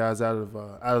kicking these guys out of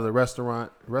the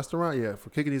restaurant. Restaurant, yeah, for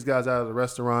kicking these guys out of the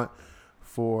restaurant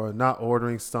for not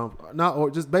ordering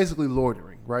just basically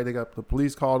loitering, right? They got the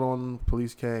police called on them.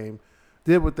 Police came,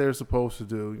 did what they're supposed to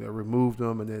do, removed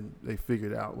them, and then they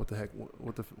figured out what the heck,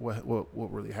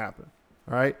 what really happened.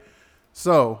 All right,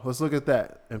 so let's look at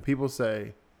that. And people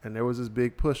say, and there was this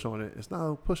big push on it. It's not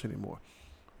a push anymore,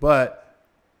 but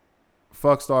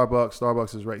fuck Starbucks.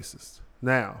 Starbucks is racist.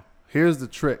 Now, here's the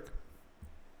trick.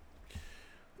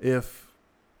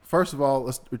 First of all,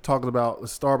 we're talking about the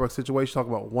Starbucks situation,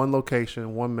 talking about one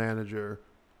location, one manager,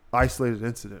 isolated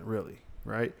incident, really,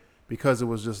 right? Because it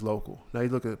was just local. Now you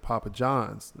look at Papa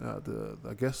John's.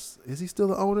 I guess, is he still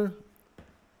the owner?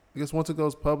 I guess once it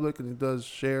goes public and he does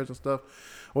shares and stuff.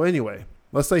 Well, anyway,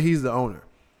 let's say he's the owner.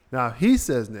 Now, if he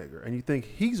says nigger and you think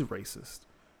he's racist,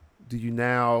 do you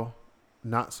now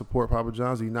not support Papa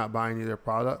John's? Do you not buy any of their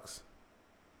products?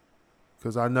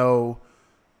 Because I know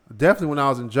definitely when I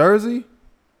was in Jersey,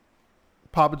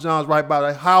 Papa John's right by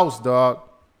the house, dog.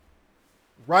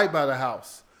 Right by the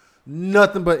house.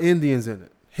 Nothing but Indians in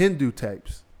it. Hindu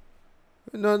tapes.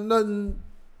 Nothing.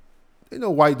 Ain't no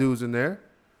white dudes in there.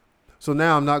 So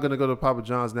now I'm not going to go to Papa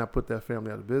John's and now put that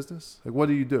family out of business. Like, what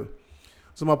do you do?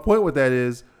 So my point with that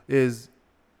is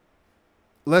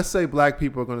let's say black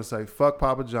people are going to say, fuck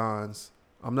Papa John's.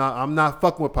 I'm not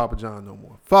fucking with Papa John no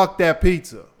more. Fuck that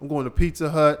pizza. I'm going to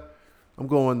Pizza Hut. I'm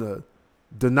going to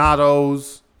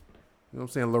Donato's. You know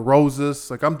what I'm saying? La Rosa's.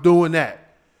 Like, I'm doing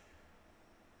that.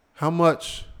 How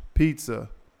much pizza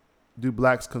do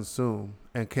blacks consume?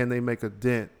 And can they make a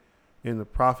dent in the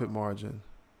profit margin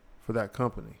for that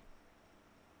company?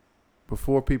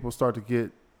 Before people start to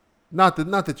get, not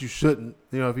that you shouldn't,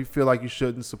 if you feel like you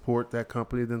shouldn't support that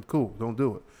company, then cool, don't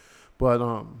do it. But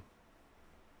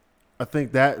I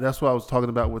think that's what I was talking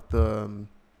about with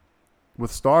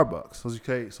Starbucks.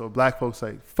 Okay, so black folks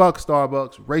say, fuck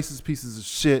Starbucks, racist pieces of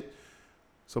shit.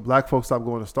 So black folks stop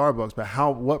going to Starbucks. But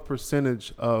what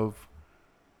percentage of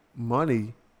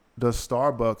money does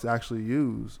Starbucks actually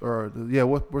use?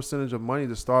 What percentage of money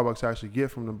does Starbucks actually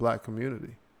get from the black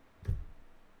community?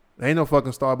 There ain't no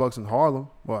fucking Starbucks in Harlem.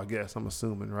 Well, I guess, I'm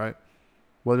assuming, right?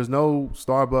 Well, there's no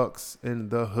Starbucks in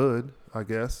the hood, I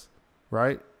guess,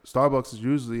 right? Starbucks is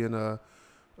usually in a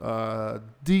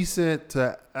decent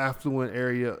to affluent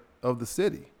area of the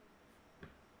city.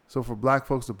 So for black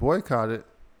folks to boycott it,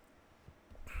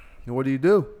 what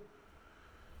do?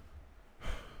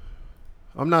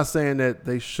 I'm not saying that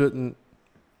they shouldn't.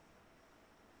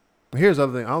 Here's the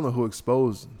other thing. I don't know who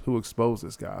exposed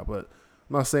this guy, but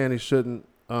I'm not saying they shouldn't.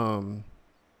 Found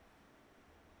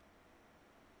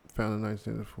in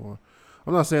 1904.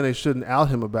 I'm not saying they shouldn't out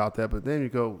him about that, but then you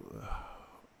go,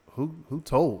 who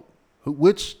told?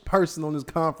 Which person on this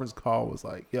conference call was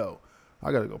like, yo,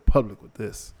 I got to go public with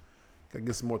this. Got to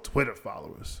get some more Twitter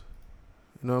followers.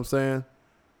 You know what I'm saying?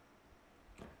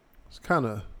 It's kind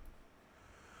of,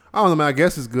 I don't know, man. I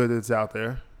guess it's good that it's out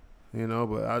there, but you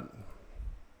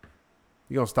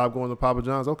going to stop going to Papa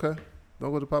John's? Okay.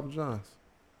 Don't go to Papa John's.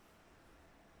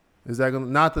 Is that going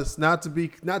to, not to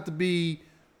be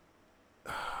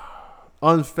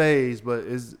unfazed, but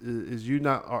is you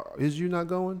not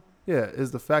going? Yeah. Is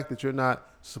the fact that you're not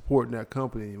supporting that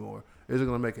company anymore, is it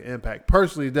going to make an impact?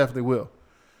 Personally, it definitely will.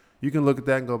 You can look at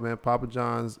that and go, man, Papa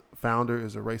John's founder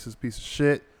is a racist piece of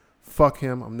shit. Fuck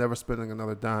him. I'm never spending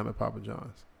another dime at Papa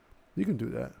John's. You can do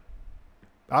that.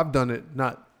 I've done it.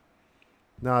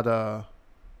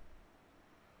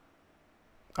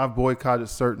 I've boycotted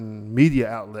certain media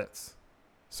outlets,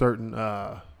 certain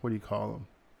what do you call them?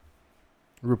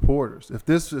 Reporters. If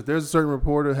there's a certain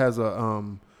reporter has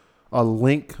a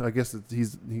link, I guess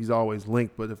he's always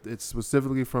linked, but if it's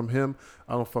specifically from him,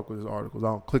 I don't fuck with his articles. I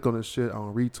don't click on his shit. I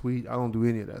don't retweet. I don't do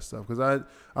any of that stuff because I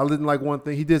didn't like one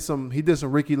thing. He did some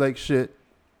Ricky Lake shit.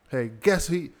 Hey,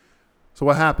 so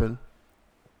what happened?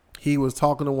 He was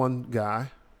talking to one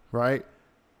guy, right?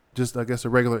 Just I guess a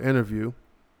regular interview.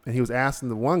 And he was asking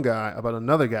the one guy about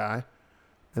another guy.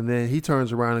 And then he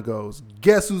turns around and goes,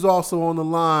 guess who's also on the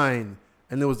line?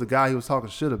 And there was the guy he was talking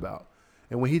shit about.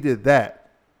 And when he did that,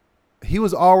 he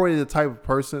was already the type of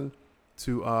person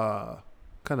to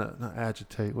kind of not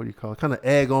agitate, what do you call it? Kind of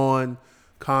egg on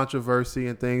controversy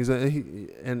and things.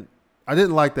 And I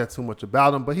didn't like that too much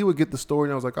about him, but he would get the story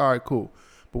and I was like, all right, cool.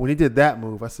 But when he did that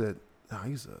move, I said, nah,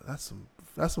 that's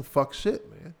some fuck shit,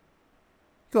 man.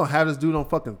 You gonna have this dude on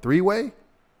fucking three-way?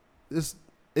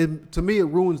 To me, it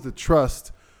ruins the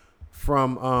trust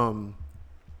from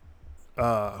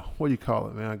what do you call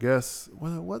it, man? I guess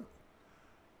what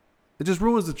it just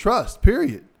ruins the trust.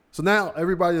 Period. So now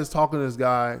everybody is talking to this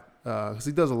guy because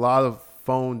he does a lot of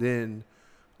phoned in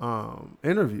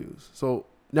interviews. So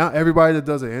now everybody that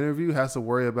does an interview has to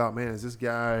worry about, man, is this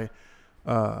guy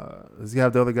does he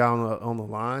have the other guy on the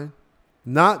line?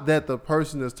 Not that the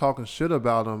person that's talking shit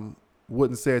about him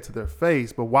wouldn't say it to their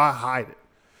face, but why hide it?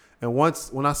 And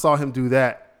when I saw him do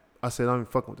that, I said, I'm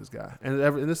fucking with this guy.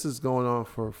 And this is going on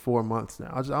for 4 months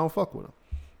now. I don't fuck with him.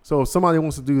 So if somebody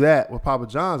wants to do that with Papa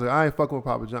John's, like, I ain't fucking with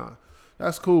Papa John.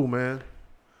 That's cool, man.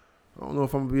 I don't know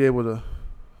if I'm gonna be able to.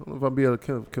 I don't know if I'll be able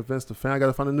to convince the fan. I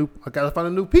gotta find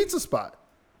a new pizza spot.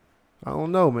 I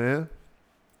don't know, man.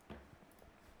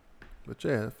 But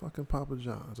yeah, fucking Papa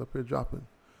John's up here dropping.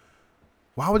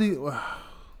 Why would he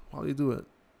do it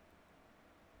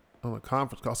on a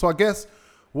conference call? So I guess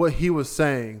what he was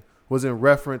saying was in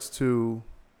reference to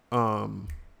Colonel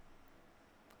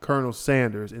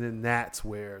Sanders, and then that's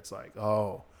where it's like,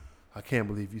 oh, I can't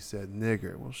believe you said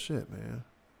nigger. Well, shit, man.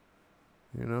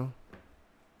 You know?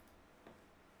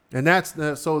 And that's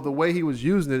so the way he was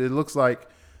using it, it looks like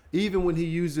even when he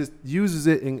uses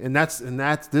it, and this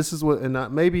is what,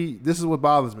 and maybe this is what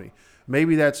bothers me.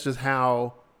 Maybe that's just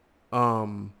how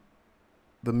the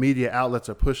media outlets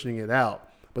are pushing it out.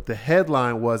 But the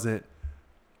headline wasn't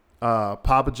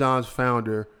Papa John's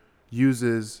founder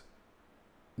uses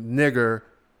nigger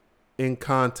in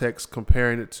context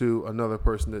comparing it to another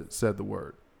person that said the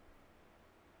word.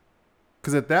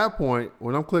 Because at that point,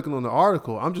 when I'm clicking on the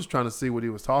article, I'm just trying to see what he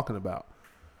was talking about.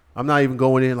 I'm not even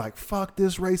going in like, fuck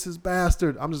this racist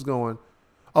bastard. I'm just going,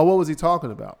 oh, what was he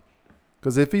talking about?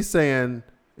 Because if he's saying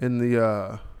in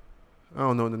the, I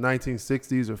don't know, in the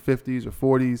 1960s or 50s or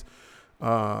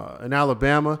 40s in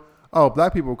Alabama, oh,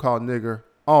 black people were called nigger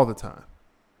all the time.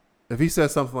 If he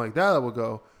said something like that, I would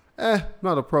go,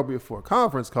 not appropriate for a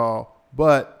conference call,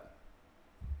 but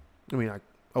I mean,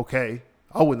 okay,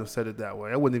 I wouldn't have said it that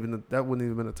way. That wouldn't even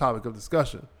been a topic of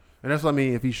discussion. And that's what I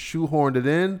mean. If he shoehorned it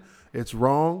in, it's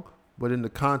wrong. But in the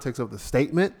context of the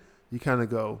statement, you kind of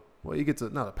go, well, you get to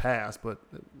not a pass, but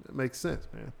it makes sense,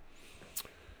 man.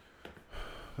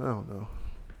 I don't know.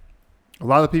 A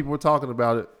lot of people were talking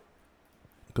about it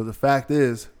because the fact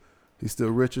is, he's still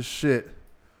rich as shit.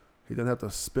 He doesn't have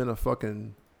to spin a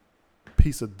fucking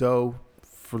piece of dough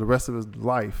for the rest of his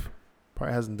life.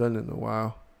 Probably hasn't done it in a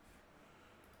while.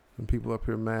 And people up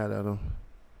here mad at him.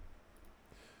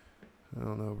 I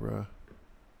don't know, bro.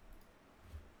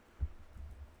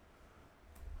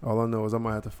 All I know is I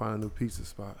might have to find a new pizza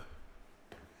spot.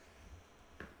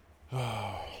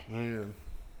 Oh, man.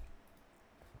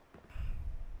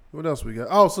 What else we got?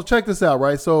 Oh, so check this out,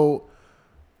 right? So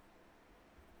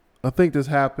I think this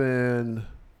happened.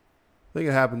 I think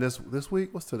it happened this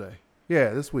week. What's today?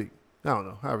 Yeah, this week. I don't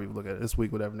know. However you look at it. This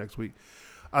week, whatever, next week.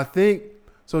 I think,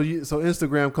 so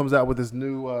Instagram comes out with this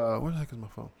new, where the heck is my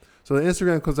phone? So the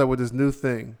Instagram comes out with this new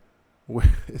thing. Where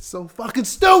it's so fucking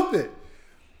stupid.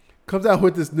 Comes out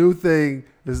with this new thing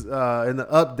in the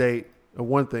update, or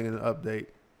one thing in the update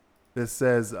that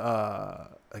says,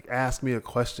 like, ask me a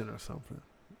question or something.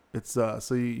 It's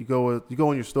so you go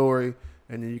on your story,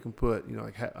 and then you can put, you know,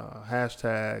 like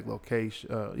hashtag,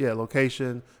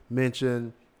 location,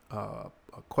 mention, a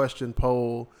question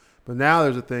poll. But now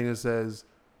there's a thing that says,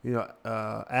 you know,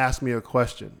 ask me a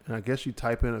question. And I guess you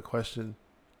type in a question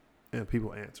and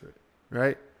people answer it,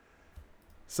 right?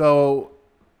 So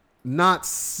not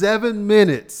 7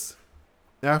 minutes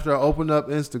after I opened up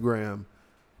Instagram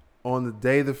on the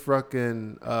day the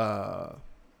fucking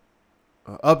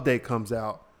update comes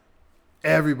out,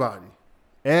 everybody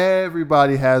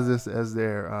has this as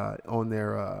their on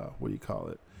their what do you call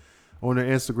it, on their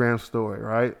Instagram story,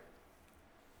 right?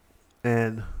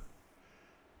 And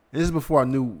this is before I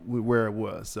knew where it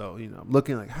was. So, you know, I'm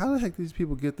looking like, how the heck do these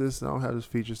people get this? And I don't have this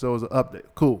feature. So it was an update.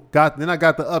 Cool. Then I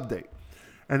got the update.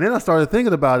 And then I started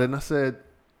thinking about it, and I said,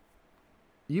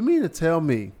 you mean to tell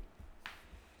me,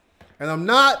 and I'm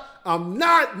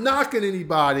not knocking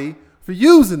anybody for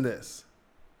using this.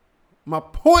 My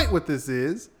point with this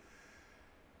is,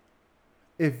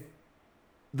 if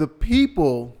the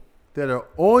people that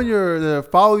are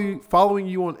following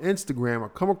you on Instagram or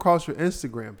come across your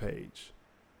Instagram page,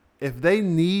 if they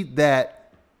need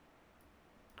that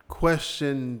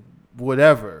question,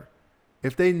 whatever,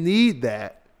 if they need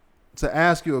that to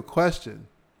ask you a question,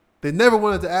 they never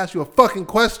wanted to ask you a fucking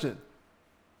question.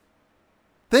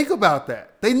 Think about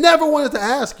that. They never wanted to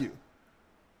ask you.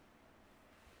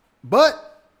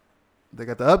 But they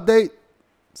got the update.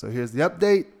 So here's the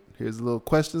update. Here's a little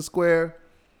question square.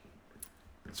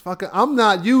 It's fucking, I'm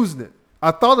not using it.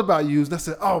 I thought about using it. I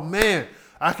said, oh man,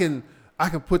 I can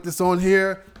put this on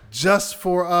here just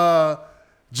for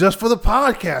the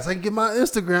podcast. I can get my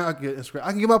Instagram. I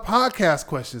can get my podcast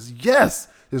questions. Yes,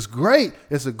 it's great.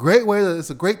 It's a great way. It's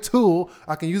a great tool.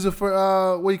 I can use it for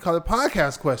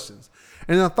podcast questions.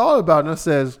 And then I thought about it,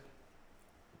 and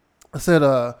I said,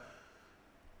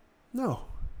 no,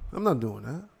 I'm not doing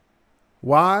that.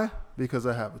 Why? Because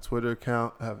I have a Twitter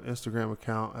account, I have an Instagram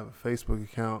account, I have a Facebook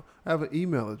account, I have an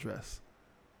email address.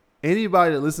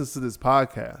 Anybody that listens to this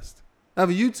podcast, I have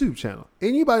a YouTube channel.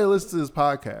 Anybody that listens to this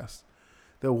podcast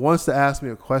that wants to ask me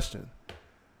a question,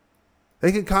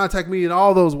 they can contact me in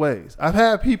all those ways. I've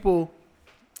had people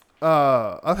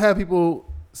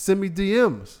send me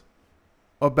DMs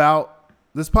about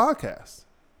this podcast.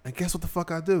 And guess what the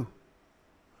fuck I do?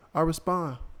 I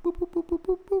respond. Boop, boop, boop, boop,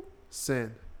 boop, boop.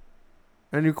 Send.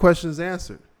 And your question is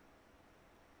answered.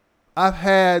 I've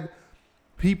had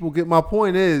people get, my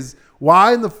point is,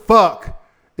 why in the fuck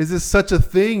is this such a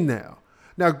thing now?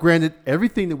 Now, granted,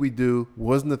 everything that we do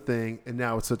wasn't a thing, and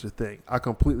now it's such a thing. I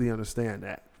completely understand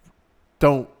that.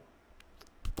 Don't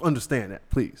understand that,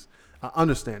 please. I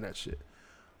understand that shit.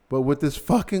 But with this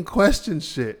fucking question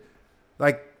shit,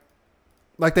 like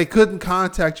they couldn't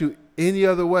contact you any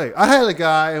other way. I had a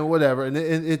guy and whatever, and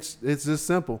it's just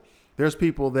simple. There's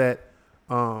people that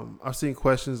I've seen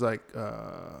questions like,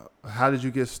 how did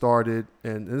you get started?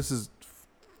 And this is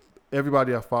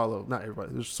everybody I follow. Not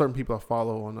everybody. There's certain people I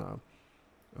follow on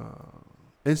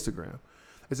Instagram.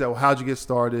 They say, well, how'd you get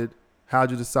started?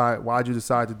 How'd you decide? Why'd you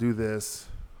decide to do this?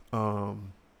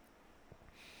 I'm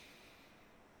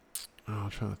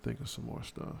trying to think of some more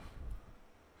stuff.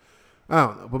 I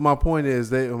don't know. But my point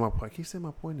is, I keep saying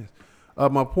my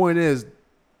point is,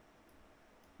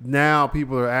 now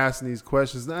people are asking these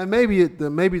questions. And maybe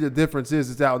the difference is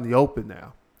it's out in the open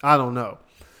now. I don't know.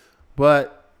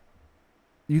 But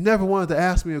you never wanted to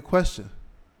ask me a question.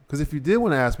 Because if you did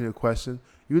want to ask me a question,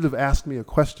 you would have asked me a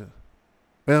question.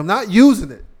 And I'm not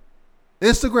using it.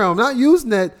 Instagram, I'm not using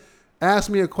that. Ask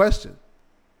me a question.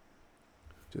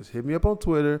 Just hit me up on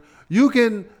Twitter. You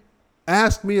can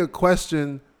ask me a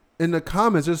question in the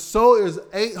comments. There's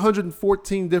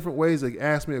 814 different ways to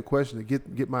ask me a question to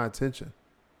get my attention.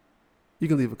 You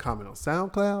can leave a comment on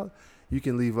SoundCloud. You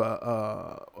can leave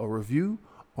a review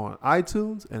on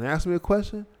iTunes and ask me a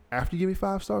question after you give me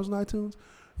 5 stars on iTunes.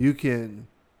 You can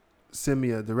send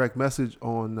me a direct message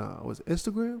on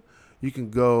Instagram. You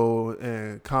can go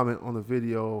and comment on the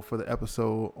video for the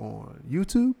episode on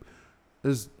YouTube.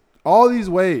 There's all these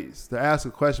ways to ask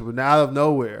a question, but now out of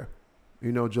nowhere,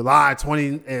 July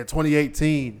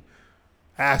 2018,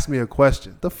 ask me a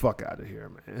question. The fuck out of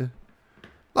here, man.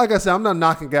 Like I said, I'm not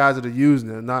knocking guys that are using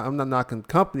it. I'm not knocking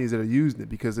companies that are using it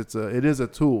because it is a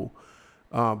tool.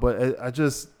 But I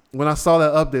just, when I saw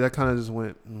that update, I kind of just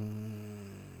went,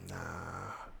 nah.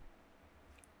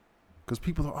 Because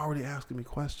people are already asking me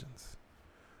questions.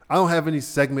 I don't have any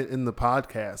segment in the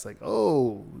podcast like,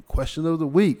 question of the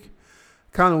week.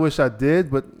 Kind of wish I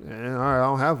did, but all right, I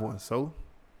don't have one. So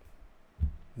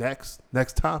next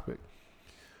topic.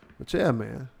 But yeah,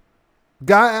 man.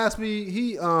 Guy asked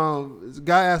me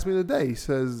today. He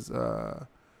says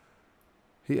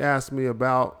he asked me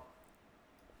about,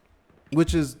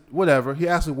 which is whatever. He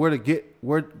asked me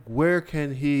where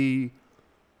can he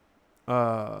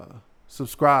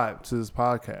subscribe to this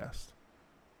podcast.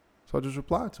 So I just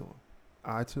replied to him.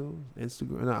 iTunes,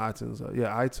 Instagram, not iTunes.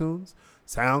 iTunes,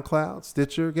 SoundCloud,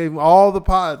 Stitcher. Gave him all the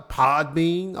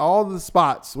Podbean, all the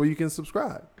spots where you can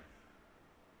subscribe.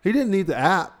 He didn't need the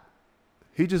app.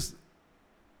 He just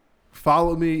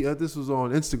followed me. This was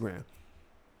on Instagram.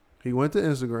 He went to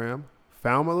Instagram,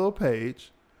 found my little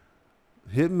page,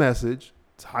 hit message,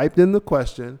 typed in the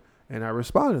question, and I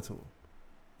responded to him.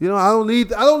 I don't need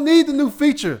the new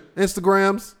feature,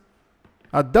 Instagrams.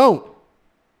 I don't.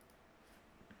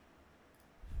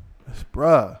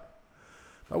 Bruh.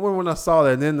 I remember when I saw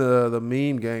that, and then the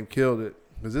meme game killed it.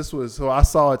 Because I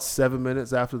saw it 7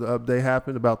 minutes after the update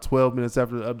happened, about 12 minutes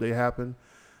after the update happened.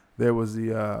 There was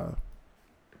the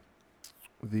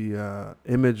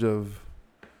image of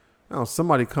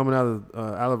somebody coming out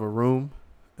of a room,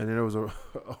 and then there was a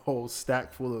whole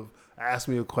stack full of ask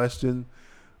me a question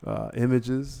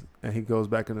images, and he goes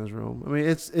back in his room. I mean,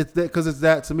 it's that because it's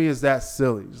that, to me, it's that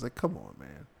silly. It's like, come on,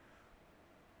 man.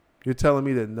 You're telling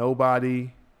me that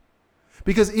nobody,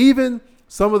 because even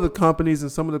some of the companies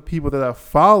and some of the people that I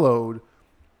followed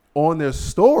on their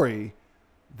story,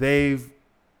 they've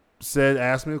said,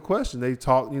 ask me a question. They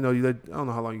talk, I don't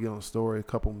know how long you get on a story, a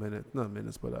couple minutes, not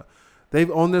minutes, but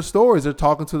they've on their stories, they're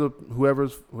talking to whoever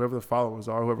the followers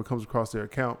are, whoever comes across their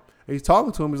account. And he's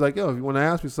talking to them. He's like, yo, if you want to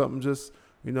ask me something, just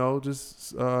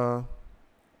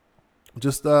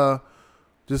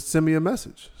just send me a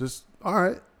message. Just, all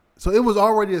right. So it was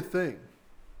already a thing.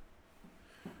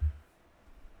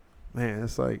 Man,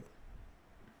 it's like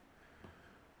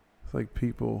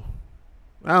people,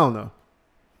 I don't know.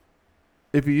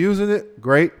 If you're using it,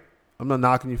 great. I'm not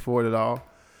knocking you for it at all.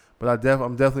 But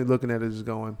I'm definitely looking at it just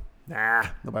going, nah,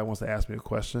 nobody wants to ask me a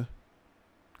question.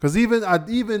 Because I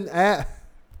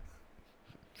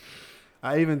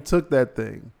even took that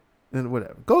thing and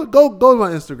whatever. Go to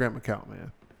my Instagram account,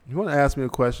 man. If you want to ask me a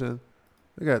question,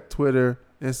 I got Twitter,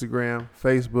 Instagram,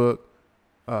 Facebook.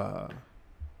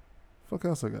 Fuck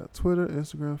else I got? Twitter,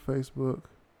 Instagram, Facebook.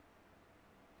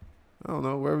 I don't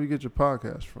know, wherever you get your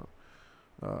podcast from.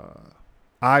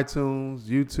 iTunes,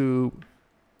 YouTube.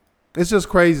 It's just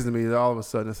crazy to me that all of a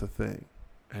sudden it's a thing.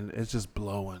 And it's just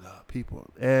blowing up. People,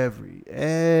 every,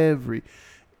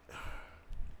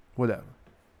 whatever.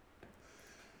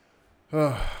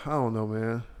 I don't know,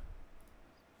 man.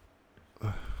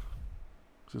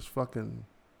 Just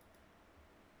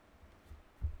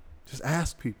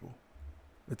ask people.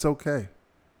 It's okay.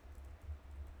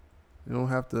 You don't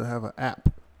have to have an app.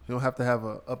 You don't have to have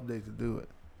an update to do it.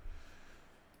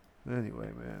 Anyway,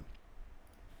 man.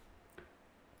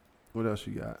 What else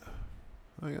you got?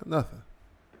 I ain't got nothing.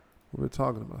 We were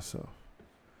talking to myself.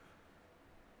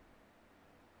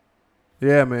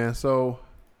 Yeah, man. So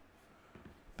I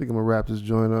think I'm going to wrap this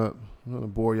joint up. I'm going to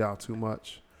bore y'all too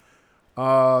much.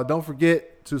 Don't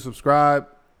forget to subscribe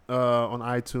on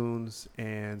iTunes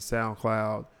and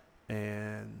SoundCloud.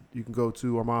 And you can go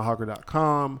to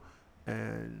ArmandHawker.com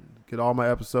and get all my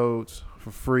episodes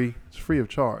for free. It's free of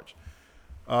charge.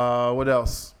 What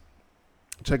else?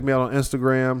 Check me out on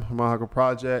Instagram, Armand Hawker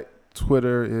Project.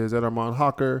 Twitter is at Armand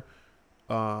Hawker.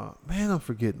 Man, I'm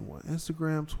forgetting one.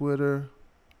 Instagram, Twitter.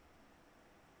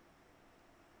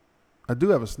 I do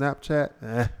have a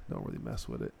Snapchat. Don't really mess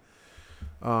with it.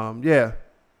 Yeah.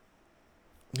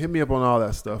 Hit me up on all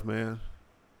that stuff, man.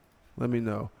 Let me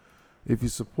know. If you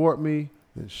support me,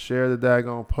 then share the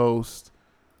daggone post.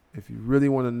 If you really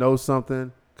want to know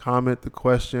something, comment the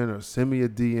question or send me a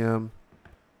DM.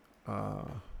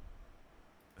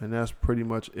 And that's pretty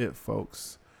much it,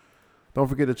 folks. Don't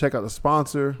forget to check out the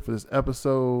sponsor for this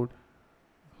episode,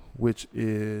 which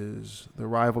is the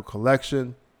Rival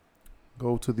Collection.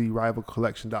 Go to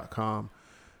therivalcollection.com.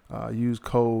 Use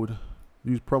promo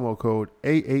code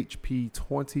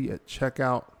AHP20 at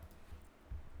checkout.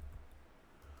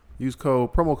 Use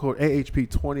promo code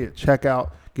AHP20 at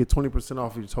checkout. Get 20%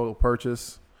 off your total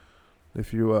purchase.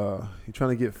 If you're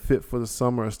trying to get fit for the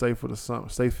summer or stay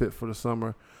fit for the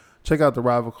summer, check out the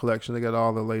Rival Collection. They got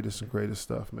all the latest and greatest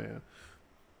stuff, man.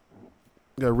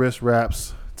 They got wrist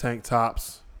wraps, tank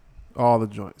tops, all the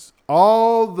joints.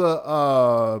 All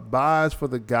the buys for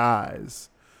the guys,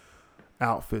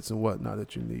 outfits and whatnot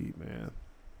that you need, man.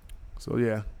 So,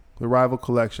 yeah, the Rival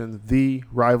Collection,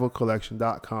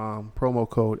 therivalcollection.com. Promo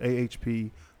code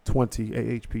AHP20,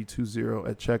 AHP20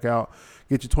 at checkout.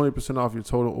 Get you 20% off your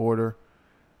total order.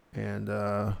 And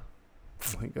I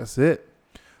think that's it.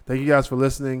 Thank you guys for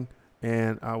listening,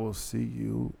 and I will see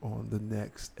you on the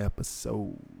next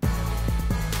episode.